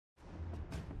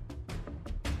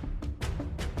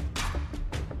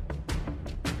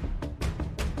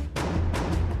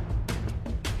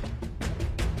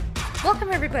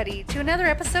Welcome, everybody, to another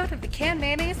episode of the Can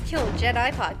Mayonnaise Kill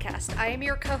Jedi podcast. I am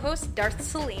your co-host, Darth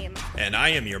Salim. And I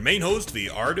am your main host, the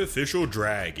Artificial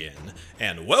Dragon.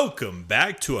 And welcome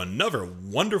back to another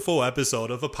wonderful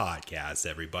episode of a podcast,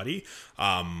 everybody.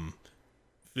 The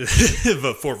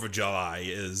 4th of July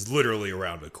is literally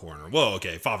around the corner. Well,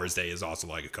 okay, Father's Day is also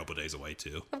like a couple days away,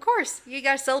 too. Of course, you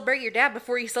gotta celebrate your dad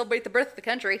before you celebrate the birth of the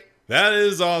country. That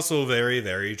is also very,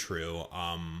 very true.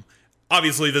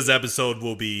 Obviously, this episode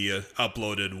will be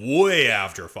uploaded way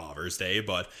after Father's Day,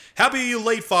 but happy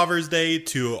late Father's Day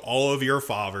to all of your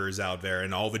fathers out there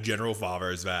and all the general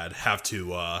fathers that have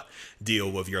to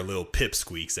deal with your little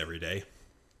pipsqueaks every day.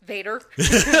 Vader.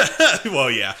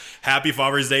 Well, yeah. Happy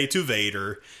Father's Day to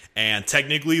Vader and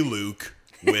technically Luke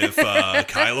with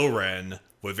Kylo Ren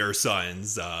with their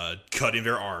sons cutting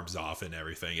their arms off and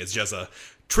everything. It's just a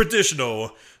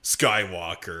traditional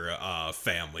Skywalker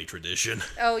family tradition.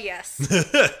 Oh, yes.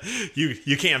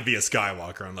 You can't be a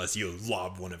Skywalker unless you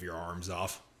lob one of your arms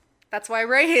off. That's why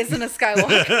Rey isn't a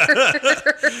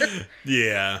Skywalker.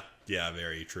 Yeah,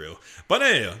 very true. But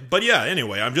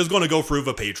anyway, I'm just going to go through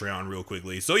the Patreon real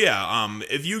quickly. So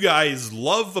if you guys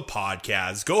love the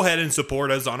podcast, go ahead and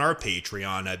support us on our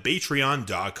Patreon at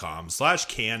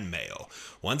patreon.com/canmail.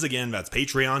 Once again, that's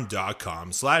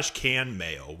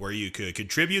patreon.com/canmail, where you could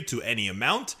contribute to any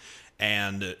amount,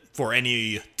 and for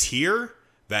any tier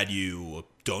that you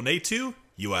donate to,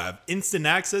 you have instant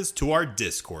access to our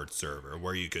Discord server,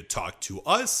 where you could talk to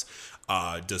us,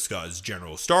 discuss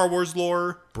general Star Wars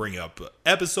lore, bring up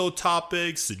episode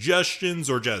topics, suggestions,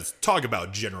 or just talk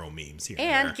about general memes here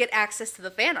and there. Get access to the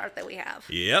fan art that we have.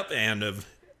 Yep, and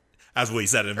as we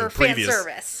said in the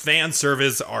previous fan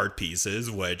service art pieces,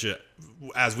 which,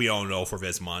 as we all know for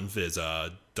this month, is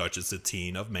Duchess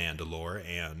Satine of Mandalore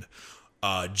and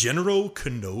General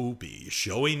Kenobi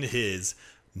showing his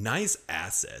nice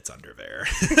assets under there.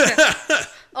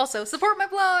 Also, support my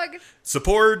blog.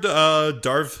 Support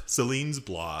Darth Salim's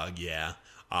blog,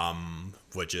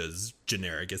 which is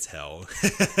generic as hell.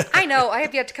 I know, I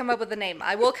have yet to come up with a name.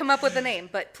 I will come up with a name,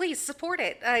 but please support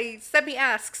it. Send me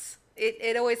asks.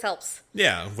 It always helps.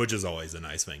 Yeah, which is always a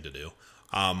nice thing to do.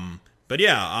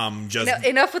 Just...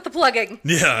 enough with the plugging.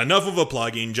 Yeah, enough of the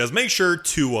plugging. Just make sure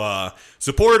to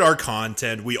support our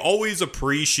content. We always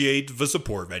appreciate the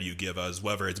support that you give us,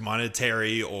 whether it's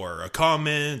monetary or a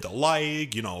comment, a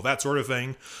like, that sort of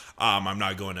thing. I'm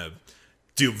not going to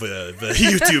do the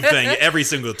YouTube thing every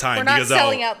single time. We're not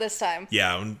selling out this time.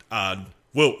 Yeah,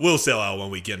 We'll sell out when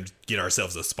we can get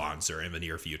ourselves a sponsor in the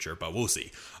near future, but we'll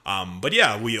see.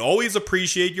 We always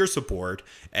appreciate your support,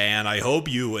 and I hope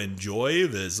you enjoy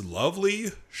this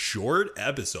lovely short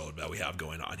episode that we have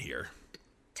going on here.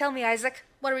 Tell me, Isaac,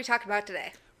 what are we talking about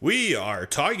today? We are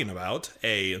talking about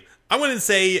I wouldn't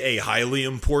say a highly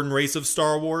important race of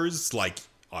Star Wars, like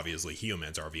obviously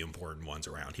humans are the important ones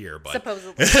around here, but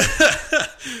supposedly.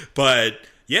 But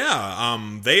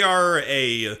they are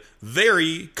a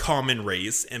very common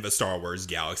race in the Star Wars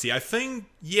galaxy. I think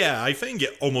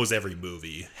almost every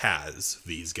movie has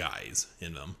these guys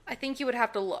in them. I think you would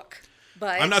have to look,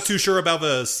 but I'm not too sure about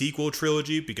the sequel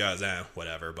trilogy because,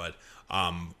 whatever, but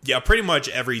pretty much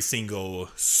every single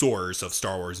source of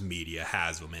Star Wars media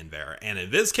has them in there. And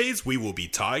in this case, we will be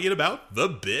talking about the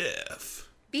Bith.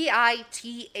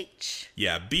 Bith.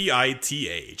 Yeah,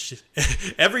 Bith.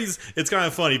 It's kind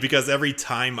of funny because every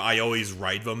time I always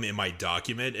write them in my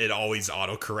document, it always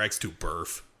autocorrects to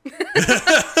birth.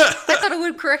 I thought it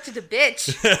would correct it to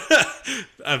bitch.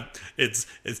 It's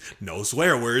no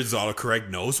swear words, autocorrect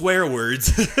no swear words.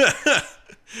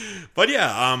 But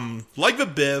like the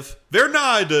Bith, they're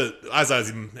not, as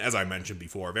I mentioned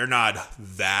before, they're not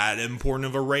that important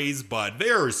of a race, but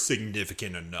they're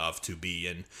significant enough to be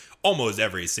in almost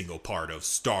every single part of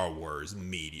Star Wars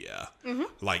media. Mm-hmm.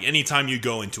 Like, anytime you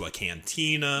go into a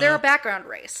cantina... They're a background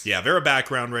race. Yeah, they're a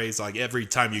background race. Like, every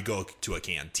time you go to a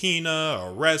cantina,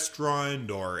 a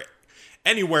restaurant, or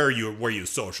anywhere where you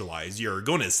socialize, you're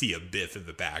going to see a Bith in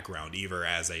the background, either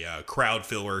as a crowd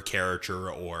filler character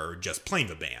or just playing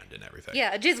the band and everything.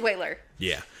 Yeah, a jizz whaler.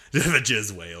 Yeah, the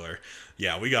jizz whaler.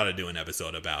 Yeah, we got to do an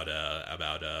episode about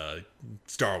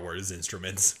Star Wars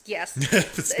instruments. Yes,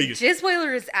 jizz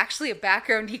whaler is actually a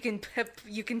background you can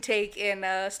take in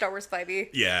Star Wars 5e.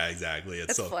 Yeah, exactly.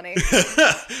 That's funny.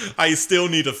 I still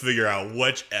need to figure out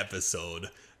which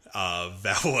episode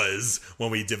that was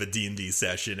when we did a D&D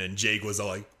session, and Jake was all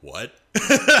like, "What?"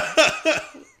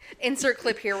 Insert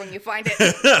clip here when you find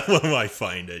it. When I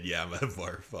find it, yeah,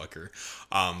 motherfucker.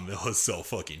 It was so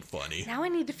fucking funny. Now I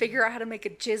need to figure out how to make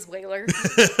a jizz whaler.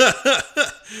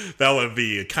 That would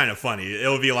be kind of funny. It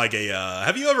would be like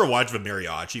have you ever watched the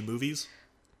mariachi movies?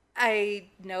 I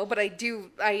know, but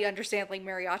I understand like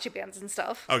mariachi bands and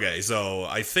stuff. Okay, so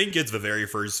I think it's the very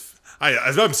first.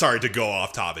 I'm sorry to go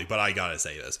off topic, but I gotta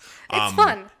say this. It's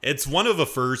fun. It's one of the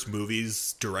first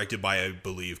movies directed by, I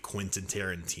believe, Quentin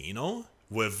Tarantino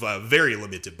with a very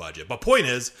limited budget. But point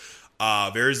is,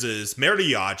 there's this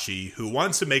mariachi who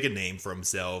wants to make a name for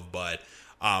himself, but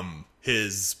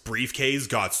his briefcase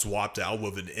got swapped out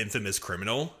with an infamous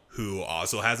criminal who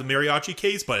also has a mariachi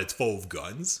case, but it's full of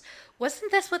guns.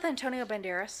 Wasn't this with Antonio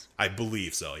Banderas? I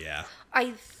believe so, yeah.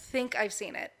 I think I've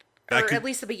seen it. At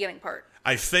least the beginning part.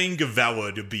 I think that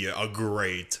would be a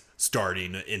great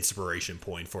starting inspiration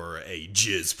point for a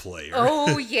jizz player.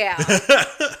 Oh, yeah.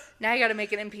 Now you gotta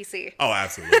make an NPC. Oh,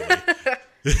 absolutely.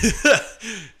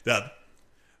 The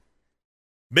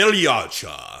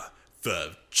Mariacha,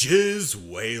 the jizz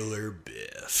whaler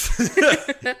Bith,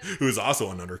 who's also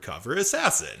an undercover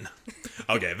assassin.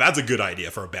 Okay, that's a good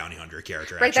idea for a bounty hunter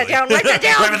character, Write actually. that down! Write it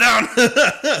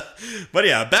down! But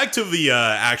yeah, back to the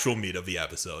actual meat of the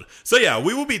episode. So yeah,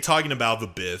 we will be talking about the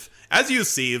Bith. As you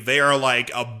see, they are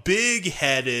like a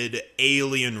big-headed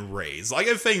alien race. Like,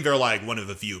 I think they're like one of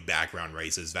the few background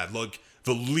races that look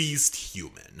the least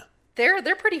human.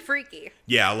 They're pretty freaky.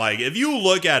 Yeah, like, if you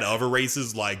look at other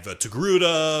races like the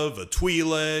Togruta, the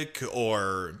Twi'lek,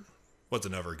 or what's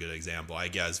another good example? I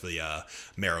guess the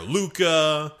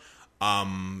Maraluka,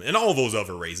 and all those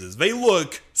other races, they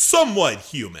look somewhat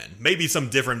human. Maybe some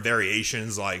different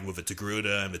variations, like with the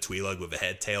Togruta and the Twi'lek with the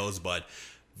head tails, but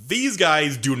these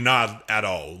guys do not at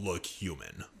all look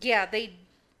human. Yeah, they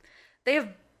have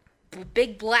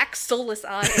big black Solace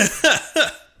eyes.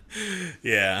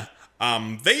 Yeah.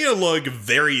 They look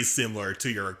very similar to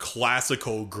your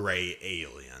classical gray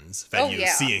aliens that you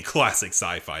see in classic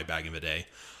sci-fi back in the day.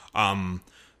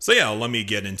 So yeah, let me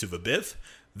get into the Bith.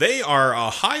 They are a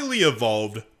highly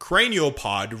evolved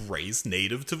craniopod race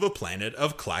native to the planet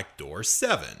of Clactor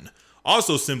 7,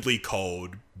 also simply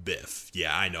called Bith.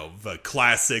 Yeah, I know, the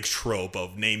classic trope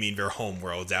of naming their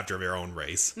homeworlds after their own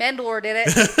race. Mandalore did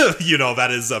it. You know,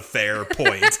 that is a fair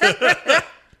point.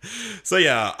 So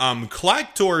yeah,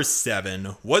 Clactor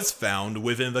 7 was found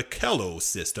within the Kello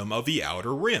system of the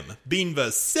Outer Rim, being the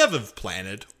 7th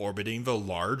planet orbiting the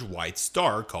large white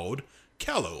star called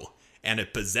Kello, and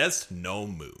it possessed no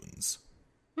moons.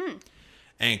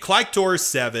 And Clactor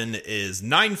 7 is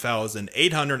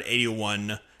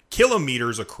 9,881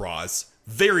 kilometers across,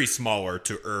 very similar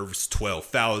to Earth's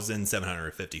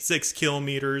 12,756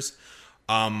 kilometers.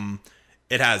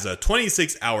 It has a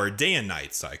 26-hour day and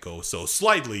night cycle, so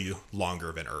slightly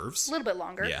longer than Earth's. A little bit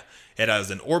longer. Yeah. It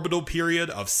has an orbital period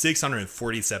of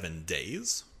 647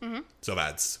 days. Mm-hmm. So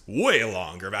that's way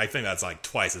longer. I think that's like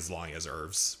twice as long as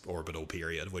Earth's orbital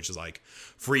period, which is like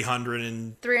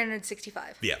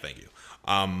 365. Yeah, thank you.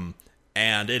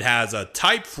 And it has a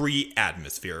type-free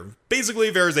atmosphere. Basically,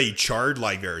 there's a chart,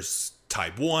 like there's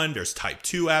type 1, there's type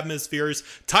 2 atmospheres.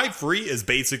 Type 3 is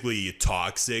basically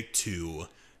toxic to,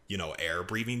 you know,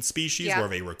 air-breathing species where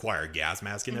they require gas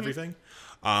mask and everything.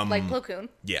 Like Plo Koon.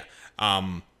 Yeah.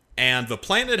 And the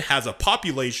planet has a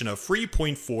population of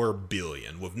 3.4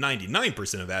 billion, with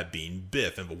 99% of that being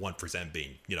Bith and the 1%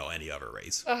 being, you know, any other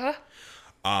race.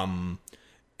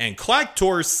 And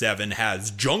Clactor 7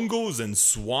 has jungles and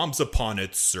swamps upon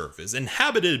its surface,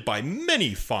 inhabited by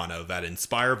many fauna that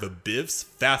inspire the Bith's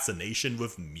fascination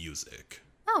with music.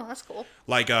 Oh, that's cool.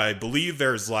 Like, I believe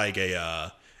there's like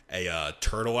a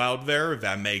turtle out there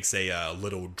that makes a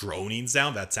little droning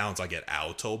sound that sounds like an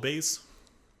alto bass.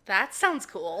 That sounds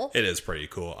cool. It is pretty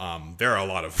cool. There are a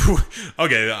lot of...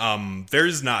 okay,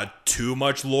 there's not too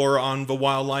much lore on the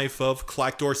wildlife of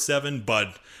Clactor 7,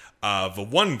 but the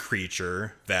one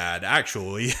creature that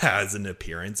actually has an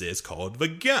appearance is called the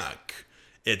Guk.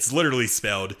 It's literally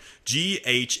spelled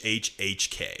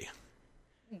Ghhhk.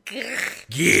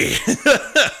 Yeah.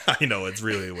 I know, it's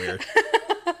really weird.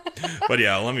 But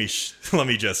yeah, let me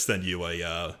just send you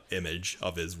a image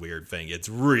of his weird thing. It's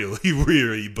really,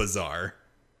 really bizarre.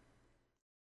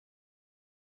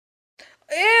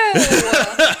 Ew!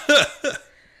 That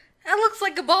looks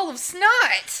like a ball of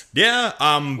snot. Yeah,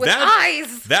 with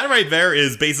eyes. That right there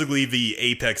is basically the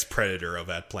apex predator of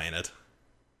that planet.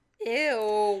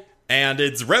 Ew. And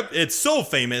it's so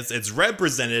famous, it's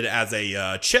represented as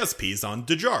a chess piece on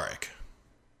Dejaric.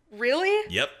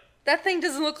 Really? Yep. That thing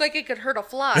doesn't look like it could hurt a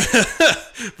fly.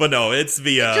 But no, it's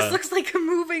the... It just looks like a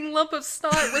moving lump of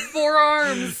snot with 4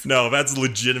 arms. No, that's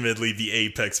legitimately the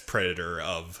apex predator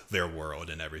of their world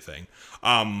and everything.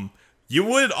 You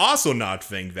would also not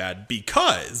think that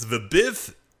because the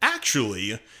Bith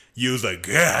actually use a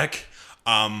Gek,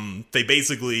 they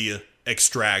basically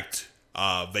extract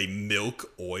they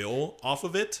milk oil off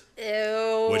of it,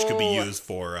 Ew. which could be used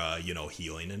for,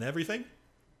 healing and everything.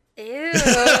 Ew.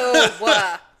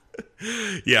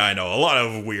 Yeah, I know. A lot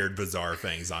of weird, bizarre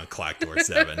things on Clactor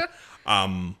 7.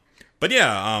 But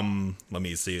yeah, let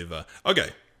me see if... okay.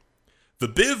 The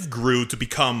Bith grew to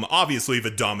become, obviously, the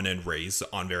dominant race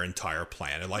on their entire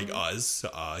planet, like us,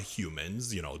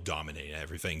 humans, dominating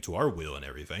everything to our will and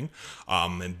everything.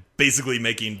 And basically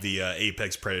making the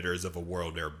apex predators of a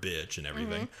world their bitch and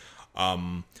everything.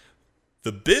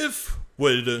 The Bith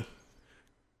would...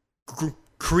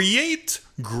 create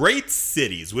great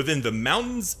cities within the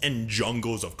mountains and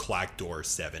jungles of Clactor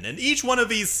 7. And each one of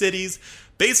these cities,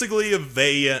 basically,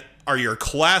 they are your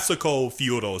classical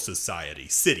feudal society,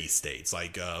 city-states,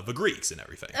 like the Greeks and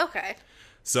everything. Okay.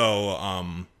 So,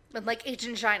 But like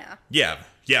ancient China. yeah,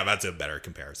 that's a better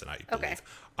comparison, I believe.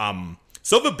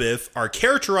 So the Bith are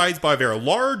characterized by their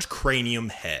large cranium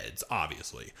heads,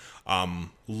 obviously.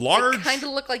 Large... They kind of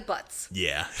look like butts.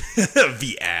 Yeah.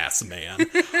 The ass,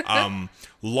 man.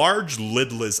 Large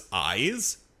lidless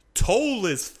eyes,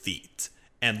 toeless feet,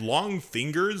 and long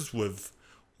fingers with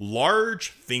large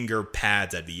finger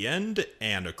pads at the end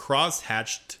and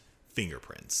cross-hatched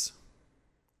fingerprints.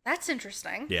 That's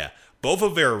interesting. Yeah. Both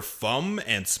of their thumb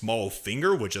and small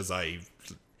finger, which is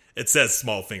it says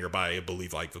small finger, but I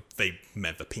believe they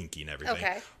meant the pinky and everything.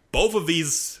 Okay. Both of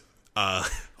these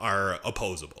are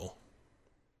opposable.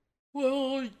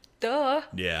 Well, duh.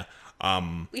 Yeah.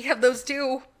 We have those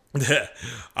too. This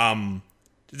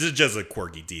is just a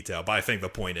quirky detail, but I think the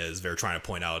point is they're trying to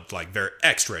point out they're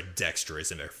extra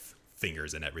dexterous in their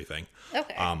fingers and everything.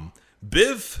 Okay.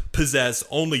 Bith possess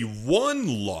only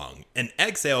one lung and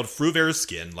exhaled through their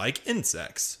skin like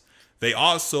insects. They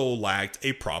also lacked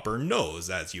a proper nose,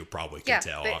 as you probably can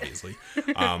tell, obviously.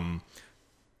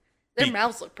 Their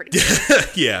mouths look pretty good.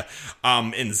 Yeah.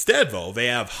 Instead, though, they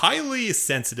have highly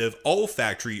sensitive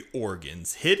olfactory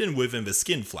organs hidden within the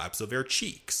skin flaps of their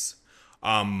cheeks.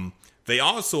 They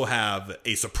also have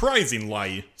a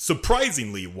surprisingly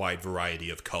wide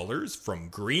variety of colors, from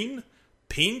green,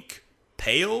 pink,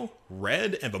 pale,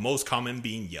 red, and the most common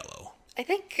being yellow. I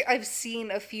think I've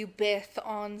seen a few Bith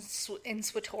in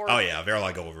Swator. Oh yeah, they're all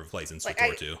over the place in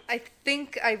Swator too. I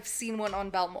think I've seen one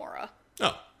on Balmora.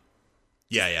 Oh.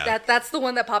 Yeah. That's the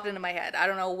one that popped into my head. I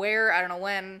don't know where, I don't know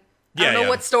when. Yeah, I don't know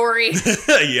what story.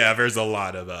 Yeah, there's a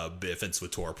lot of Bith and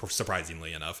Swator,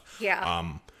 surprisingly enough.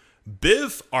 Yeah.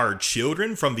 Bith are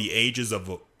children from the ages of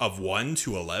 1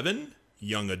 to 11,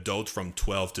 young adults from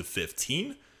 12 to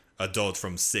 15, adult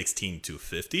from 16 to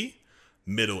 50,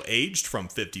 middle-aged from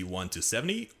 51 to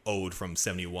 70, old from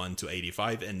 71 to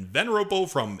 85, and venerable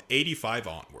from 85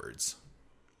 onwards.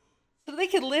 So they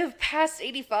could live past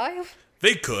 85?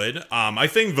 They could. I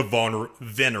think the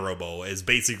venerable is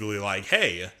basically like,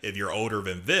 hey, if you're older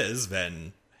than this,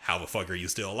 then how the fuck are you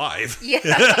still alive? Yeah.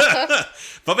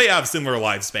 But they have similar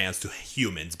lifespans to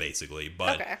humans, basically.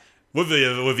 But okay. With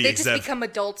the They just become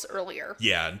adults earlier.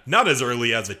 Yeah, not as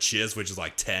early as a Chiz, which is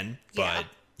like 10, Yeah. but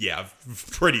yeah,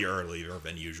 pretty earlier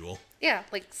than usual. Yeah,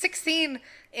 16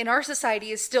 in our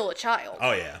society is still a child.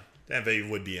 Oh yeah, and they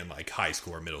would be in high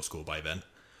school or middle school by then.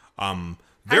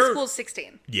 High school's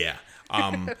 16. Yeah.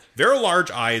 Their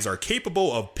large eyes are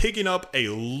capable of picking up a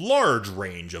large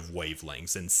range of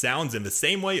wavelengths and sounds in the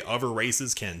same way other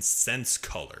races can sense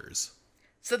colors.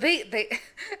 So they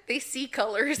see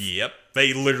colors. Yep,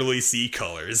 they literally see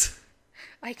colors.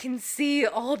 I can see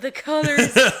all the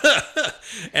colors.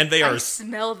 And they are... I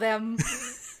smell them.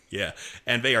 Yeah,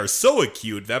 and they are so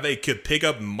acute that they could pick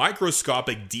up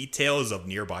microscopic details of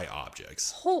nearby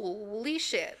objects. Holy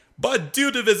shit. But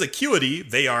due to this acuity,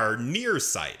 they are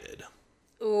nearsighted.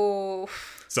 Ooh.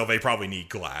 So they probably need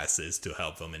glasses to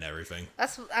help them and everything.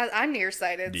 I'm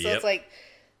nearsighted, so Yep. it's like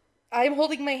I'm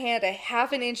holding my hand a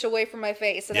half an inch away from my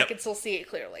face, and I Yep. can still see it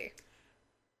clearly.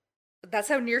 That's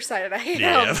how nearsighted I am.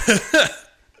 Yeah.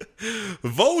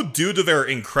 Though due to their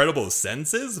incredible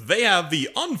senses, they have the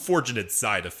unfortunate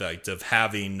side effect of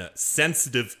having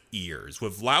sensitive ears,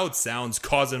 with loud sounds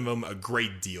causing them a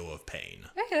great deal of pain.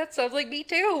 Hey, that sounds like me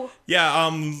too.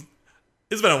 Yeah,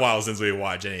 it's been a while since we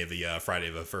watched any of the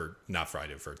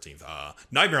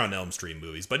Nightmare on Elm Street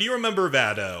movies, but do you remember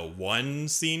that one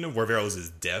scene where there was this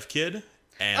deaf kid?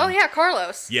 And, Oh yeah,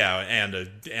 Carlos. Yeah, and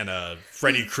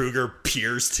Freddy Krueger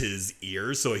pierced his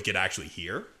ears so he could actually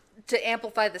hear? To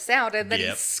amplify the sound, and then he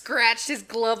Yep. scratched his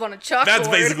glove on a chalkboard. That's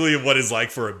basically what it's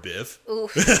like for a Bith.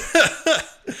 Oof.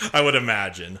 I would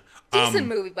imagine. Decent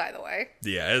movie, by the way.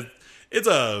 Yeah, it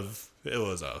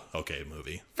was a okay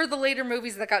movie. For the later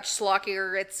movies that got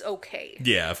schlockier, it's okay.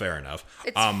 Yeah, fair enough.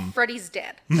 It's Freddy's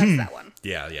Dead. That's that one.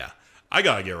 Yeah. I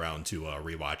gotta get around to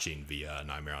rewatching the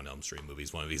Nightmare on Elm Street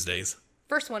movies one of these days.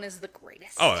 First one is the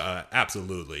greatest. Oh,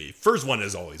 absolutely. First one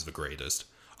is always the greatest.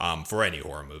 For any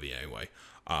horror movie, anyway.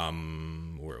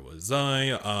 Where was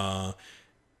I?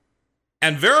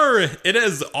 And it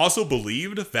is also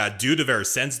believed that due to their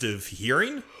sensitive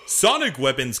hearing, sonic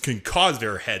weapons can cause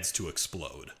their heads to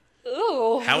explode.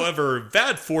 Ooh. However,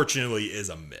 that fortunately is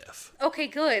a myth. Okay,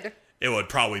 good. It would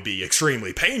probably be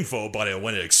extremely painful, but it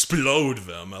wouldn't explode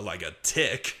them like a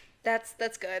tick. That's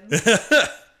good.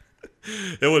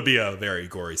 It would be a very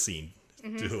gory scene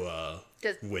to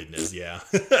witness, yeah.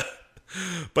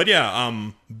 But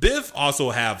yeah, Bith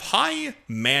also have high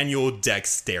manual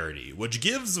dexterity, which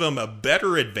gives them a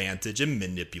better advantage in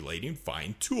manipulating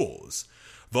fine tools.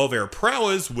 Though their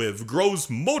prowess with gross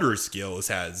motor skills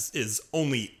is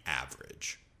only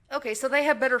average. Okay, so they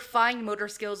have better fine motor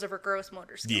skills over gross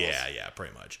motor skills. Yeah,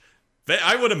 pretty much.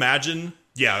 I would imagine,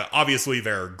 yeah, obviously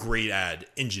they're great at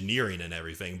engineering and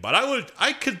everything, but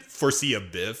I could foresee a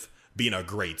Bith being a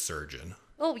great surgeon.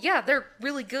 Oh, yeah, they're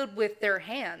really good with their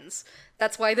hands.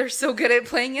 That's why they're so good at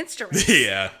playing instruments.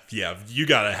 Yeah, you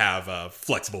gotta have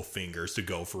flexible fingers to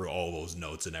go through all those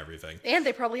notes and everything. And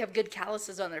they probably have good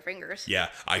calluses on their fingers. Yeah,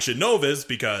 I should know this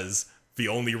because the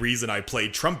only reason I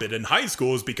played trumpet in high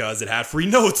school is because it had 3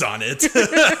 notes on it.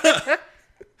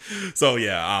 So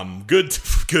yeah, good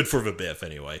for the Bith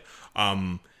anyway.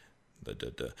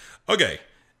 Okay,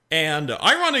 and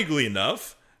ironically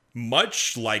enough,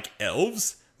 much like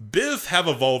elves, Bith have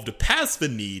evolved past the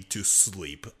need to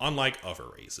sleep, unlike other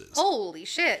races. Holy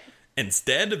shit.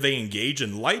 Instead, they engage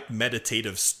in light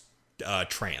meditative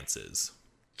trances.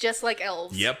 Just like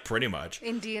elves. Yep, pretty much.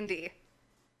 In D&D.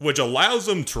 Which allows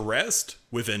them to rest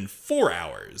within 4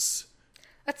 hours.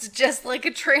 That's just like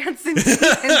a trance in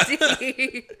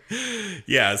D&D.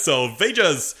 Yeah, so they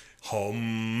just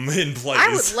hum in place.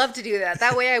 I would love to do that.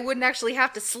 That way I wouldn't actually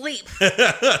have to sleep.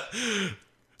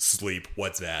 Sleep,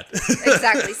 what's that?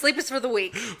 Exactly. Sleep is for the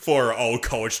weak. For all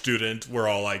college student, we're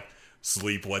all like,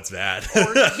 sleep, what's that?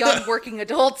 Or young working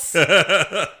adults.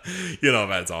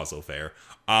 That's also fair.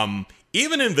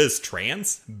 Even in this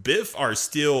trance, Bith are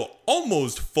still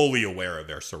almost fully aware of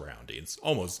their surroundings.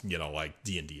 Almost, like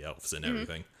D&D elves and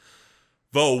everything.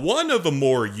 Though one of the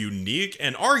more unique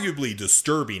and arguably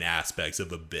disturbing aspects of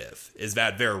the Bith is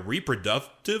that their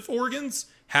reproductive organs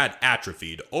had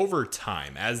atrophied over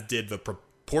time, as did the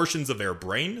portions of their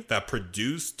brain that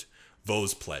produced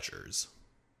those pleasures.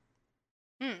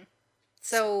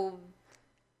 So,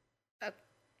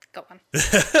 go on.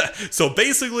 So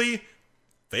basically,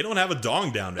 they don't have a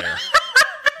dong down there.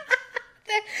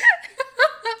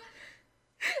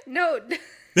 No.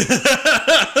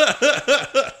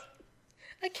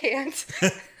 I can't.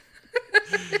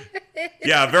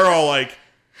 Yeah, they're all like,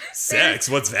 sex,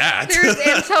 what's that? They're as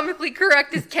anatomically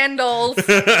correct as Ken dolls.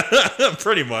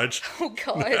 Pretty much. Oh,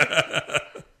 God.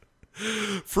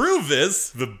 Through this,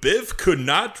 the Bith could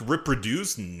not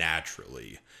reproduce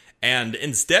naturally, and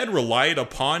instead relied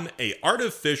upon a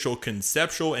artificial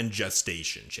conceptual and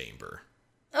gestation chamber.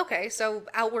 Okay, so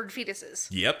outward fetuses.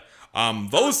 Yep.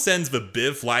 Those since the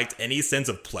Bith lacked any sense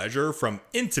of pleasure from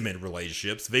intimate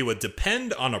relationships, they would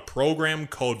depend on a program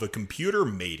called the Computer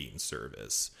Mating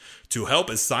Service to help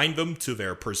assign them to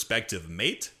their prospective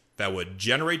mate that would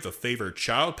generate the favored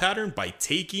child pattern by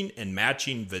taking and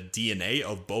matching the DNA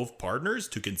of both partners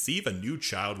to conceive a new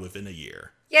child within a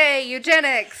year. Yay,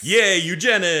 eugenics! Yay,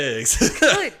 eugenics!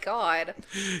 Good God.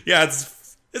 Yeah,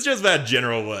 it's just that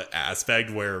general aspect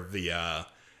where the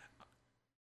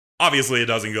obviously it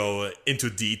doesn't go into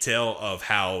detail of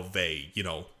how they,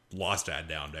 lost that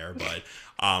down there, but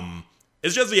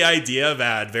it's just the idea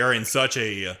that they're in such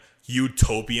a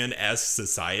utopian-esque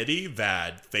society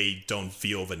that they don't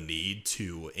feel the need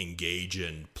to engage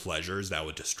in pleasures that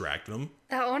would distract them.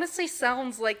 That honestly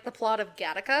sounds like the plot of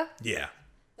Gattaca. Yeah.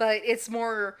 But it's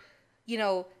more,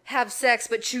 have sex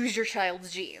but choose your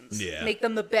child's genes. Yeah. Make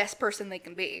them the best person they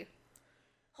can be.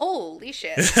 Holy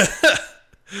shit.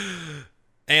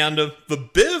 And the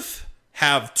Bith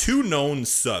have 2 known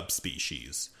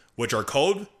subspecies, which are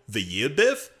called the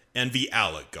Yibith and the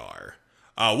Alligar.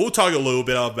 We'll talk a little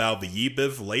bit about the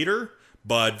Yibith later,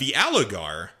 but the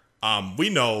Alligar, we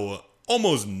know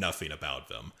almost nothing about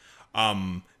them.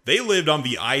 They lived on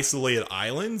the isolated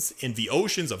islands in the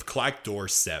oceans of Clackdoor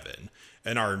 7,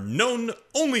 and are known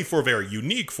only for their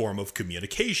unique form of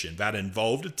communication that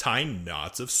involved tying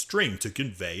knots of string to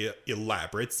convey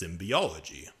elaborate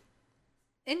symbiology.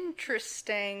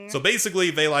 Interesting. So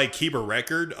basically, they keep a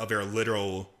record of their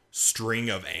literal string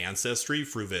of ancestry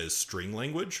through this string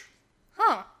language.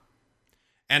 Huh.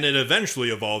 And it eventually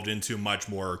evolved into much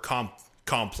more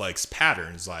complex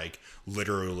patterns, like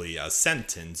literally a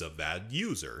sentence of that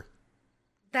user.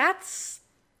 That's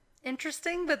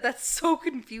interesting, but that's so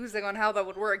confusing on how that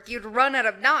would work. You'd run out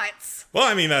of knots. Well,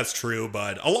 I mean, that's true,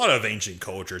 but a lot of ancient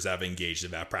cultures have engaged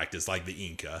in that practice, like the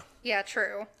Inca. Yeah,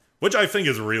 true. Which I think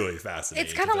is really fascinating.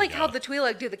 It's kind of like how the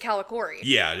Twi'lek do the Kalikori.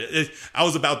 Yeah, I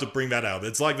was about to bring that up.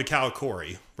 It's like the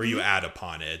Kalikori, where you add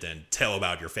upon it and tell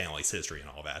about your family's history and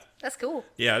all that. That's cool.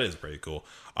 Yeah, it is pretty cool.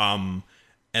 And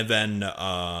then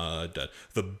the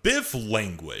Bith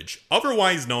language,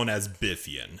 otherwise known as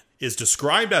Bithian, is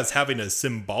described as having a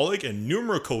symbolic and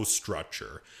numerical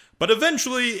structure. But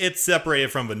eventually, it's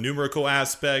separated from the numerical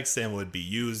aspects and would be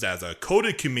used as a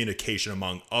coded communication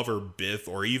among other Bith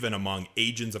or even among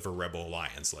agents of a rebel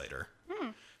alliance later.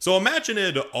 So imagine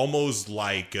it almost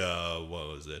like, what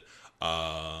was it?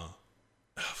 Why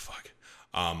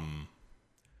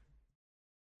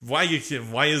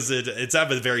is it? It's at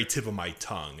the very tip of my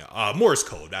tongue. Morse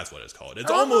code, that's what it's called. It's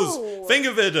almost, think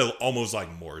of it almost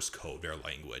like Morse code, their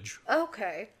language.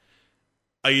 Okay.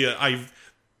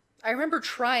 I remember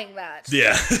trying that.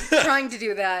 Yeah. Trying to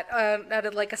do that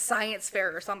at like a science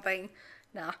fair or something.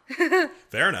 Nah.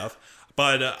 Fair enough.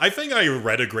 But I think I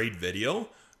watched a great video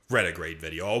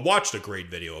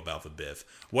about the Bith,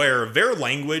 where their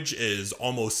language is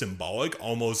almost symbolic,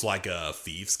 almost like a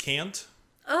thieves' cant.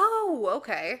 Oh,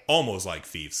 okay. Almost like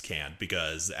thieves' cant,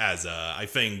 because as I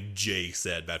think Jake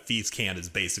said, that thieves' cant is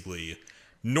basically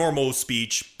normal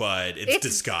speech, but it's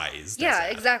disguised. Yeah,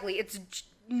 exactly. It's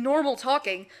normal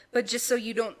talking, but just so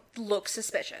you don't look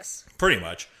suspicious. Pretty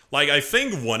much. Like, I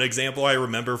think one example I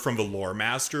remember from the lore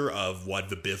master of what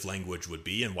the Bith language would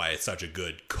be and why it's such a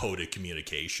good coded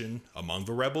communication among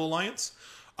the Rebel Alliance.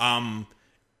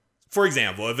 For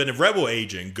example, if a Rebel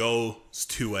agent goes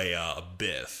to a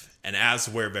Bith and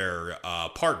asks where their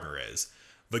partner is,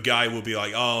 the guy will be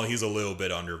like, oh, he's a little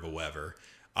bit under the weather.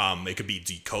 It could be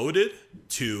decoded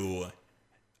to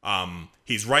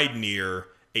he's right near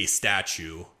a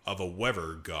statue of a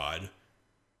weather god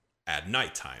at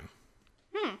nighttime.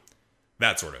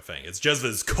 That sort of thing. It's just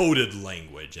this coded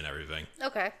language and everything.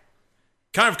 Okay.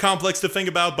 Kind of complex to think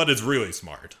about, but it's really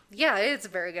smart. Yeah, it's a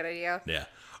very good idea. Yeah.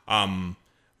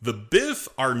 The Bith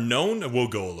are known, we'll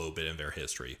go a little bit in their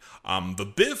history.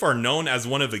 The Bith are known as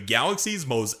one of the galaxy's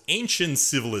most ancient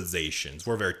civilizations,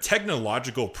 where their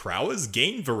technological prowess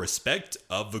gained the respect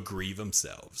of the Gree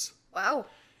themselves. Wow.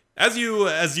 As you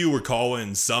recall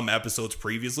in some episodes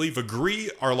previously, the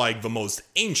Gree are like the most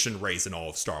ancient race in all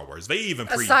of Star Wars. They even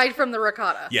aside from the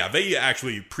Rakata. Yeah, they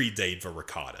actually predate the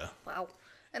Rakata. Wow.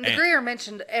 And the Gree are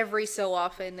mentioned every so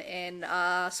often in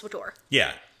SWTOR.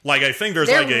 Yeah. Like, I think there's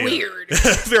They're weird.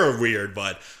 They're weird,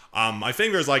 but I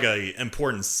think there's like a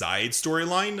important side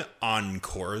storyline on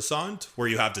Coruscant where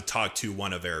you have to talk to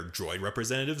one of their droid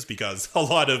representatives, because a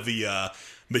lot of the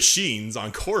machines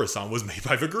on Coruscant was made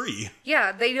by the Gree.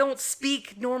 Yeah, they don't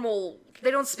speak normal.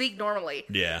 They don't speak normally.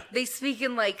 Yeah. They speak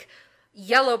in like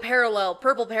yellow parallel,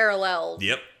 purple parallel.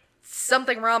 Yep.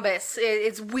 Something rhombus.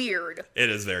 It's weird. It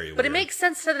is very weird. But it makes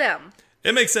sense to them.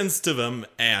 It makes sense to them,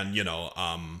 and,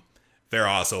 they're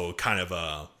also kind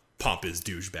of pompous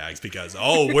douchebags because,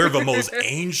 we're the most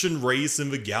ancient race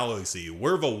in the galaxy.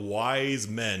 We're the wise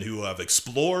men who have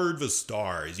explored the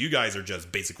stars. You guys are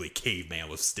just basically caveman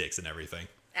with sticks and everything.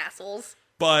 Assholes.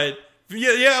 But,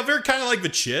 yeah, they're kind of like the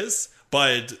Chiss,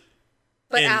 but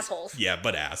assholes. Yeah,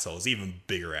 but assholes. Even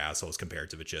bigger assholes compared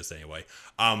to the Chiss anyway.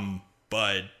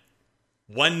 But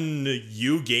when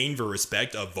you gain the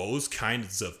respect of those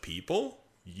kinds of people,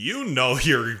 you're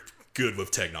good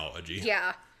with technology.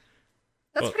 Yeah.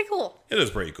 That's pretty cool. It is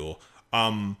pretty cool.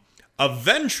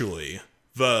 Eventually,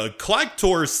 the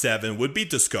Clactor 7 would be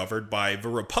discovered by the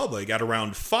Republic at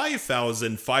around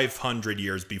 5,500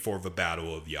 years before the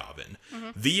Battle of Yavin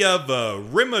via the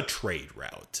Rima trade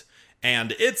route.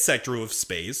 And its sector of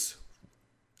space,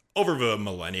 over the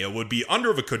millennia, would be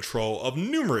under the control of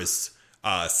numerous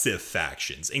Sith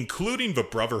factions, including the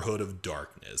Brotherhood of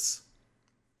Darkness,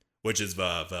 which is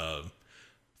the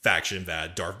faction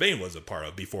that Darth Bane was a part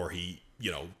of before he,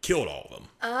 killed all of them.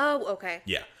 Oh, okay.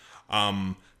 Yeah.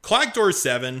 Clactor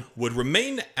 7 would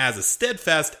remain as a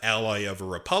steadfast ally of the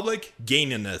Republic,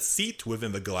 gaining a seat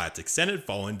within the Galactic Senate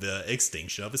following the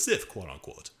extinction of the Sith,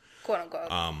 quote-unquote.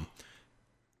 Quote-unquote.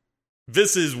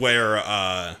 This is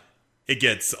where it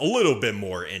gets a little bit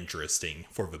more interesting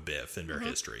for the Bith in their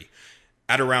history.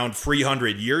 At around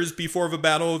 300 years before the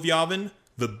Battle of Yavin,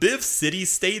 the Bith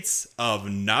city-states of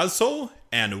Nazul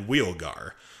and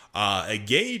Wilgar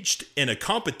engaged in a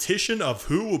competition of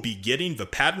who will be getting the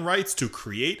patent rights to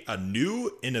create a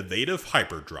new innovative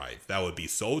hyperdrive that would be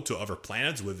sold to other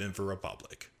planets within the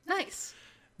Republic. Nice.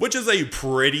 which is a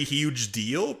pretty huge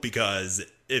deal because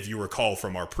if you recall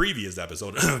from our previous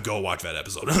episode, go watch that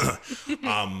episode.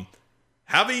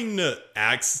 Having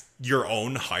your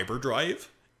own hyperdrive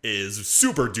is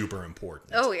super duper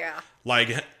important. Oh, yeah.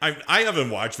 Like, I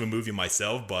haven't watched the movie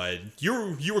myself, but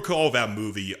you recall that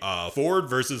movie, Ford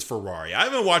versus Ferrari. I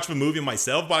haven't watched the movie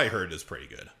myself, but I heard it's pretty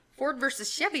good. Ford versus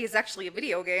Chevy is actually a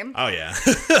video game. Oh, yeah.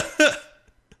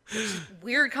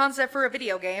 Weird concept for a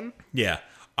video game. Yeah.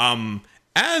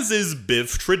 As is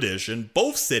Bith tradition,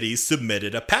 both cities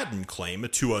submitted a patent claim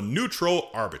to a neutral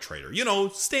arbitrator. You know,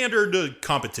 standard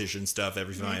competition stuff,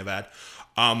 everything like that.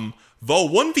 Though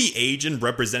one of the agent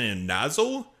representing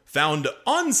Nazo found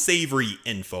unsavory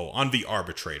info on the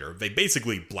arbitrator, they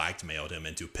basically blackmailed him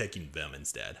into picking them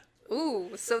instead.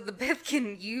 Ooh, so the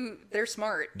Bith they're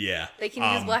smart. Yeah. They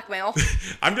can use blackmail.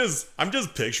 I'm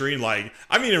just picturing, like,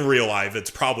 I mean, in real life,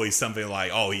 it's probably something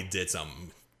like, oh, he did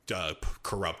some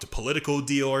corrupt political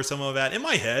deal or something like that. In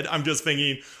my head, I'm just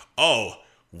thinking, oh,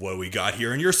 what we got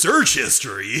here in your search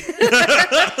history?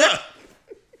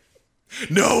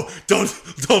 No, don't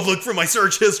look for my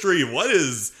search history. What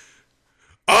is...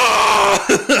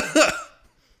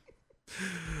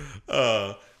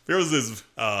 there was this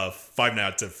Five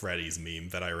Nights at Freddy's meme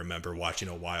that I remember watching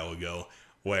a while ago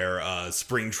where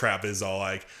Springtrap is all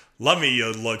like, let me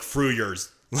look through your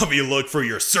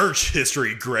search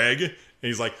history, Greg. And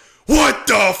he's like, what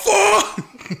the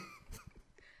fuck?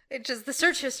 It just, the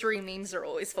search history memes are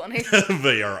always funny.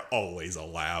 They are always a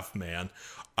laugh, man.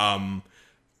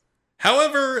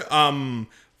 However,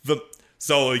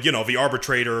 the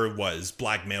arbitrator was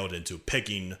blackmailed into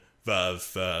picking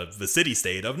the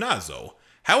city-state of Nazo.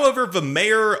 However, the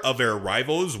mayor of their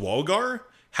rivals, Wolgar,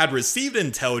 had received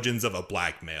intelligence of a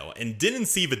blackmail and didn't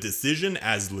see the decision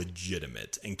as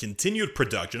legitimate and continued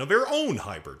production of their own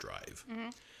hyperdrive. Mm-hmm.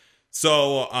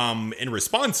 So, in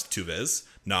response to this,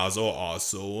 Nazo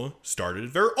also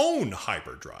started their own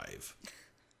hyperdrive.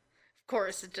 Of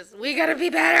course, it's just, we gotta be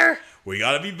better! We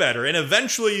gotta be better. And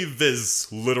eventually, this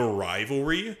little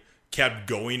rivalry kept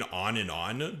going on and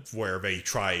on, where they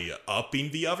try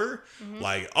upping the other. Mm-hmm.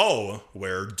 Like, oh,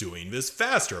 we're doing this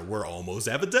faster. We're almost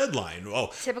at a deadline.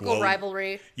 Oh, typical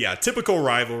rivalry. Yeah, typical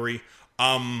rivalry.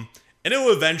 And it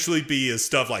will eventually be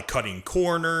stuff like cutting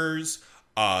corners,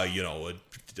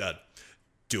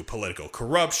 do political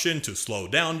corruption to slow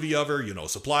down the other,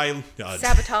 supply...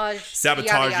 sabotaging,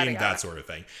 yada, yada. That sort of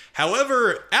thing.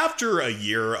 However, after a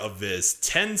year of this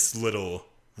tense little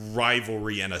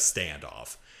rivalry and a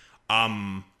standoff,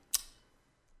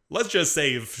 let's just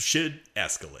say shit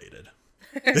escalated.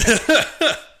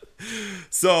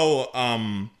 So,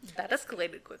 that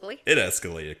escalated quickly. It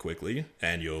escalated quickly,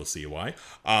 and you'll see why.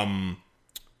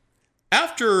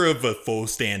 After the full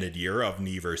standard year of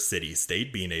neither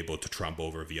city-state being able to trump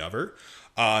over the other,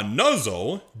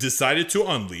 Nazo decided to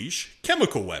unleash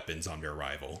chemical weapons on their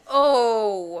rival.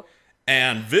 Oh.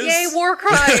 And this... Yay, war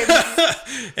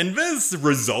crimes! And this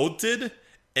resulted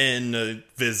in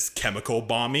this chemical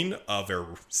bombing of their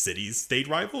city-state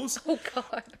rivals. Oh,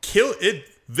 God.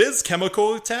 This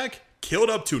chemical attack killed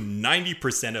up to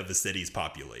 90% of the city's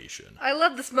population. I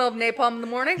love the smell of napalm in the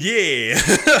morning. Yeah.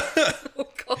 Oh,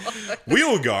 God.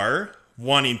 Wheelgar,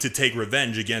 wanting to take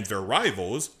revenge against their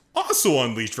rivals, also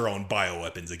unleashed their own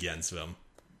bioweapons against them.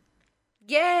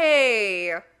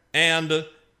 Yay! And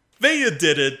they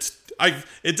did it.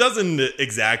 It doesn't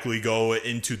exactly go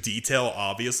into detail,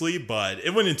 obviously, but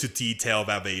it went into detail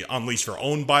that they unleashed their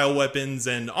own bioweapons,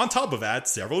 and on top of that,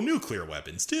 several nuclear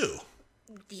weapons, too.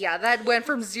 Yeah, that went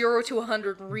from 0 to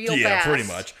 100 real fast. Yeah, pretty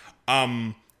much.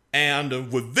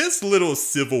 And with this little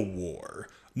civil war,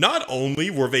 not only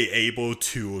were they able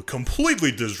to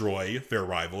completely destroy their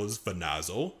rivals, the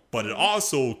Nazo, but it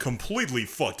also completely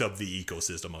fucked up the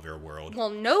ecosystem of their world. Well,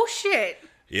 no shit.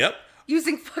 Yep.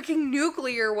 Using fucking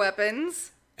nuclear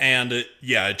weapons. And, it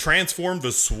transformed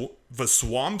the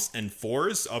swamps and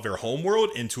forests of their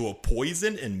homeworld into a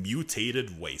poisoned and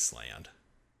mutated wasteland.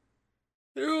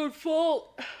 Their own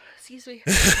fault. Excuse me.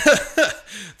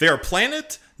 Their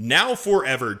planet, now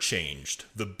forever changed.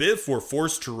 The Bith were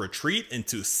forced to retreat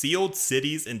into sealed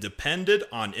cities and depended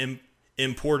on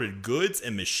imported goods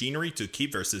and machinery to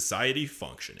keep their society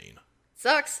functioning.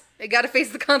 Sucks. You gotta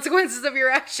face the consequences of your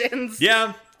actions.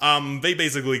 Yeah, they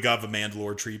basically got the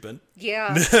Mandalore treatment.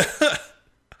 Yeah.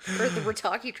 Or the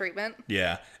Ritaki treatment.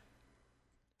 Yeah.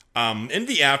 In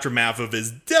the aftermath of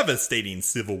this devastating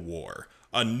civil war,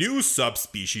 a new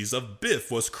subspecies of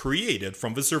Bith was created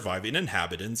from the surviving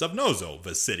inhabitants of Nozo,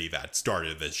 the city that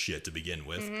started this shit to begin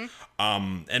with.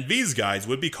 Mm-hmm. And these guys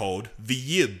would be called the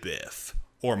Yibith,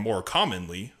 or more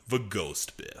commonly, the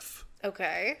Ghost Bith.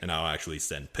 Okay. And I'll actually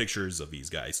send pictures of these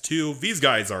guys too. These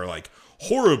guys are like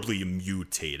horribly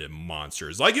mutated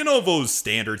monsters. Like, you know those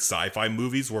standard sci-fi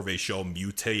movies where they show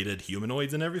mutated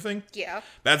humanoids and everything? Yeah.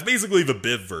 That's basically the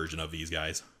Bith version of these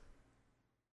guys.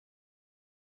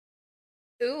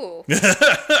 Ooh.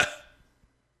 That's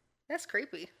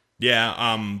creepy.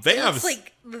 Yeah, they have... It's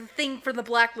like the thing from the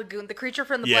Black Lagoon, the creature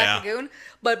from the Yeah. Black Lagoon,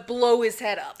 but blow his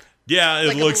head up. Yeah, it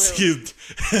like a looks balloon.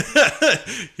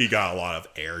 he got a lot of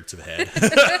air to the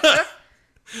head.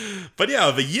 But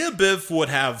yeah, the Yibith would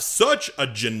have such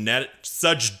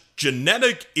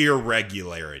genetic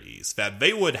irregularities that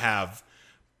they would have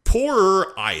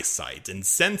poorer eyesight and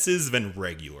senses than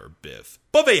regular Bith,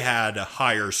 but they had a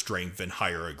higher strength and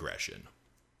higher aggression.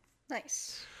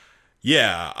 Nice.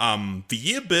 Yeah, the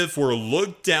Yibith were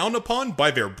looked down upon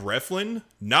by their brethren,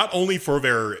 not only for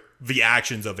the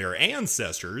actions of their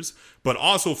ancestors, but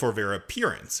also for their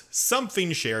appearance,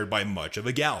 something shared by much of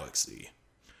the galaxy.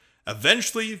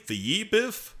 Eventually, the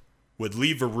Yibith would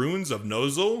leave the ruins of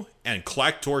Nozel and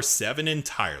Clactor 7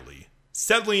 entirely,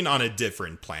 settling on a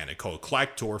different planet called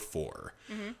Clactor 4,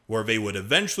 where they would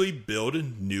eventually build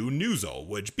New Nuzol,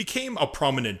 which became a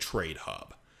prominent trade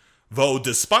hub. Though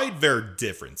despite their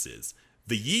differences,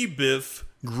 the Yibith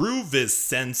grew this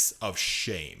sense of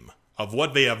shame of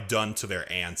what they have done to their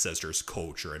ancestors'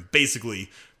 culture and basically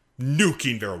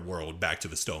nuking their world back to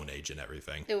the Stone Age and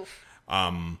everything. Oof.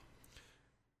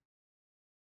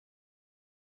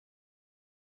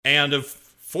 And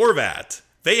for that,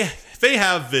 they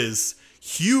have this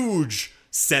huge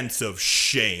sense of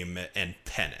shame and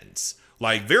penance.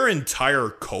 Like, their entire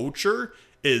culture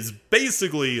is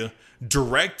basically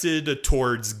directed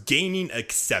towards gaining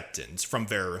acceptance from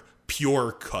their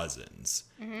pure cousins.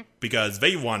 Because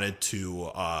they wanted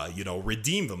to,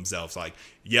 redeem themselves. Like,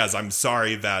 yes, I'm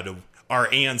sorry that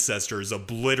our ancestors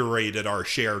obliterated our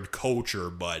shared culture,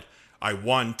 but I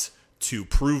want to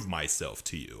prove myself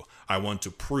to you. I want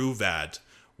to prove that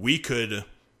we could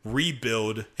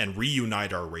rebuild and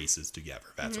reunite our races together,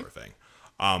 that sort of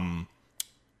thing.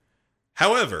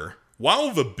 However,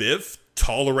 while the Bith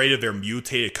tolerated their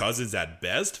mutated cousins at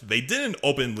best, they didn't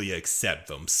openly accept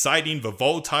them, citing the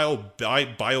volatile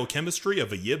biochemistry of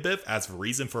the Yibith as the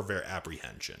reason for their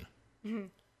apprehension.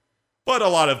 But a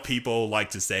lot of people like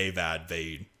to say that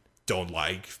they don't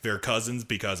like their cousins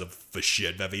because of the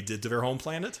shit that they did to their home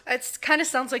planet. It kind of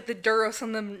sounds like the Duros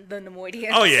and the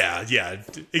Nemoidians. Oh yeah,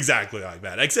 exactly like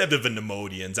that. Except that the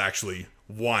Nemoidians actually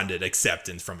wanted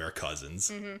acceptance from their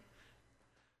cousins.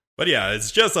 But yeah,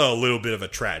 it's just a little bit of a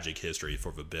tragic history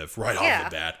for the Bith right off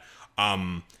the bat.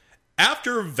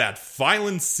 After that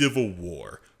violent civil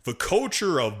war, the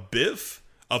culture of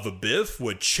the Bith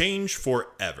would change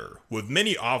forever, with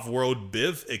many off-world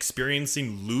Bith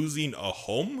experiencing losing a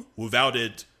home without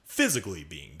it physically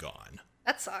being gone.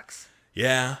 That sucks.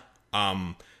 Yeah.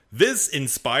 This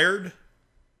inspired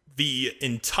the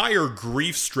entire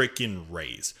grief-stricken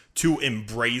race to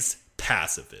embrace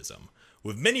pacifism,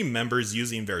 with many members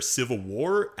using their civil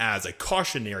war as a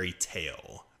cautionary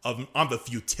tale on the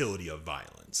futility of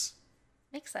violence.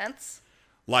 Makes sense.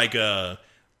 I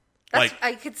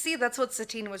could see that's what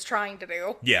Satine was trying to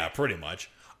do. Yeah, pretty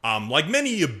much. Like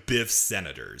many Bith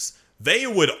senators, they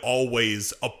would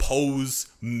always oppose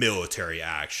military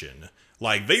action.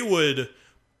 Like, they would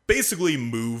basically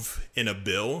move in a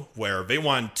bill where they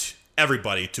want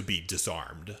everybody to be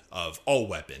disarmed of all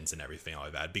weapons and everything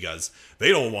like that, because they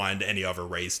don't want any other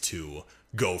race to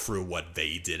go through what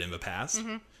they did in the past.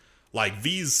 Like,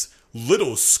 these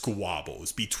little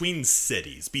squabbles between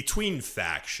cities, between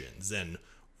factions, and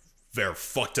their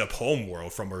fucked up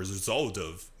homeworld from a result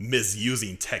of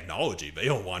misusing technology. They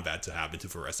don't want that to happen to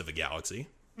the rest of the galaxy.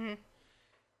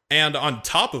 And on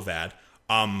top of that,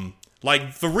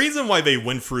 the reason why they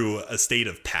went through a state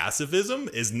of pacifism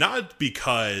is not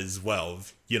because,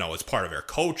 it's part of their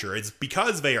culture. It's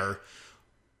because they are,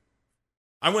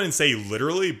 I wouldn't say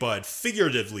literally, but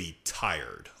figuratively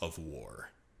tired of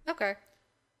war. Okay.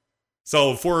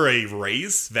 So for a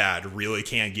race that really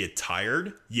can't get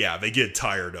tired, yeah, they get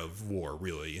tired of war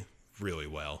really, really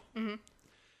well.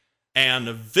 And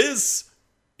this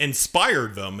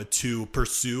inspired them to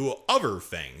pursue other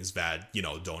things that,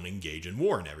 don't engage in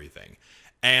war and everything.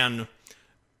 And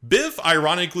Bith,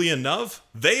 ironically enough,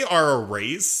 they are a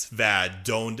race that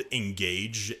don't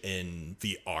engage in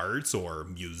the arts or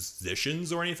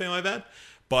musicians or anything like that.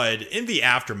 But in the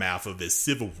aftermath of this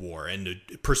civil war and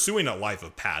pursuing a life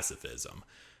of pacifism,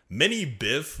 many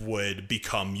Bith would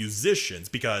become musicians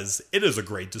because it is a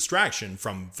great distraction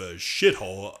from the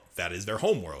shithole that is their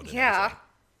homeworld. Yeah.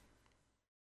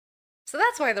 So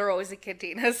that's why they're always in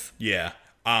cantinas. Yeah.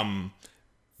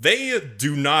 They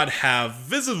do not have...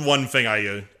 This is one thing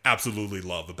I absolutely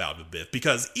love about the Bith,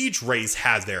 because each race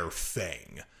has their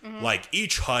thing. Mm-hmm. Like,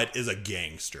 each Hutt is a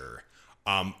gangster.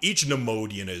 Each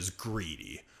Nemodian is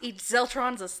greedy. Each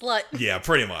Zeltron's a slut. Yeah,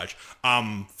 pretty much.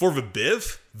 For the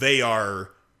Bith, they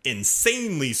are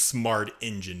insanely smart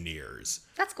engineers.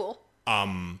 That's cool.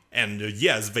 And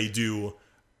yes, they do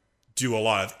a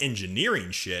lot of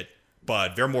engineering shit,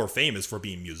 but they're more famous for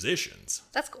being musicians.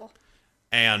 That's cool.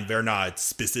 And they're not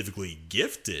specifically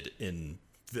gifted in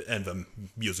the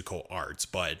musical arts,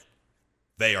 but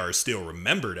they are still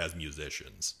remembered as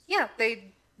musicians. Yeah,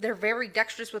 they're very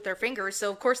dexterous with their fingers,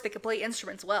 so of course they can play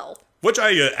instruments well. Which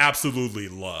I absolutely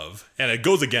love, and it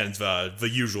goes against the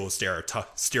usual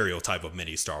stereotype of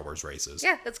many Star Wars races.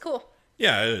 Yeah, that's cool.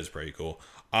 Yeah, it is pretty cool.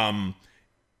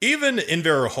 Even in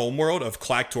their homeworld of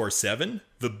Clactor 7,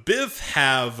 the Bith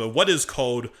have what is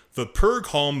called the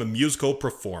Purgholm Musical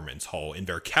Performance Hall in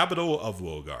their capital of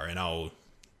Wogar, and I'll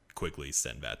quickly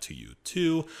send that to you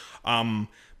too.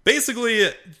 Basically,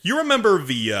 you remember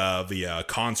the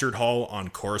concert hall on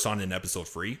Coruscant in Episode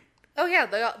 3? Oh yeah,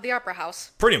 the Opera House.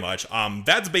 Pretty much.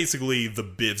 That's basically the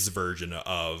Bith's version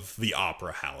of the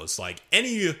Opera House. Like,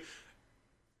 a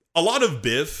lot of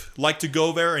Bith like to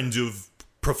go there and do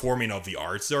performing of the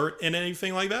arts or and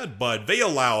anything like that, but they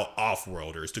allow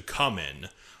off-worlders to come in.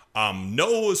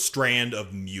 No strand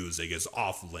of music is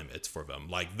off limits for them.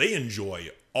 Like, they enjoy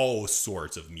all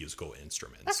sorts of musical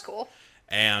instruments. That's cool.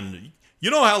 And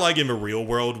you know how, like, in the real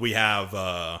world we have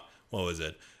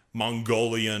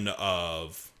Mongolian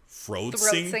of throat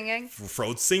singing?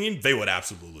 Throat singing? They would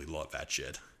absolutely love that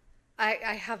shit.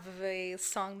 I have a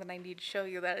song that I need to show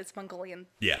you that is Mongolian.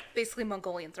 Yeah. Basically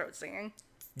Mongolian throat singing.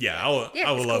 Yeah,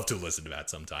 I would love to listen to that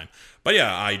sometime. But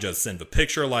yeah, I just sent the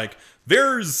picture. Like,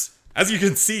 there's, as you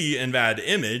can see in that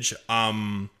image,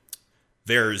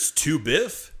 there's 2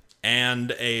 Bith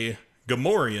and a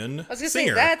Gamorrean singer. I was gonna say,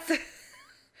 that's...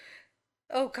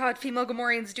 Oh god, female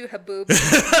Gamorreans do have boobs.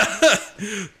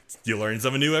 You learn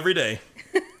something new every day.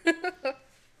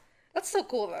 That's so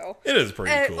cool, though. It is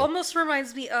pretty cool. It almost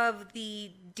reminds me of the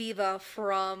diva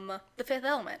from The Fifth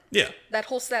Element. Yeah. That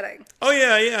whole setting. Oh,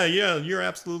 yeah. You're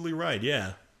absolutely right,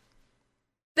 yeah.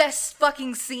 Best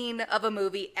fucking scene of a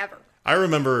movie ever.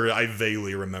 I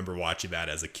vaguely remember watching that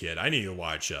as a kid. I need to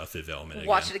watch Fifth Element again.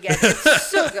 Watch it again. It's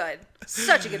so good.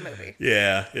 Such a good movie.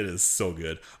 Yeah, it is so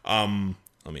good.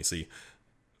 Let me see.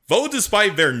 Though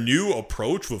despite their new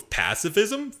approach with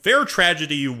pacifism, their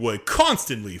tragedy would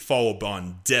constantly fall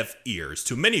upon deaf ears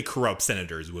to many corrupt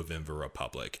senators within the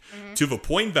Republic, to the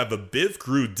point that the Bith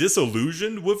grew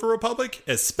disillusioned with the Republic,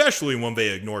 especially when they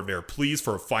ignored their pleas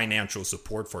for financial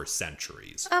support for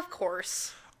centuries. Of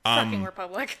course. Fucking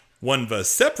Republic. When the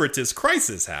Separatist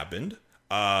crisis happened,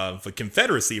 the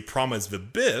Confederacy promised the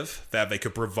Bith that they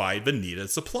could provide the needed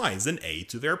supplies and aid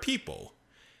to their people.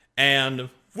 And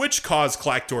which caused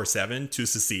Clactor 7 to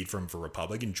secede from the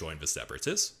Republic and join the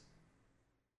Separatists.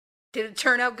 Did it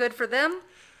turn out good for them?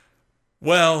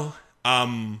 Well,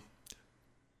 kind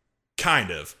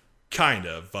of,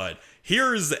 but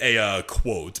here's a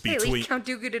quote between... Hey, at least Count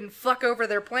Dooku didn't fuck over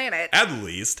their planet. At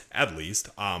least,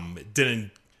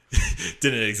 didn't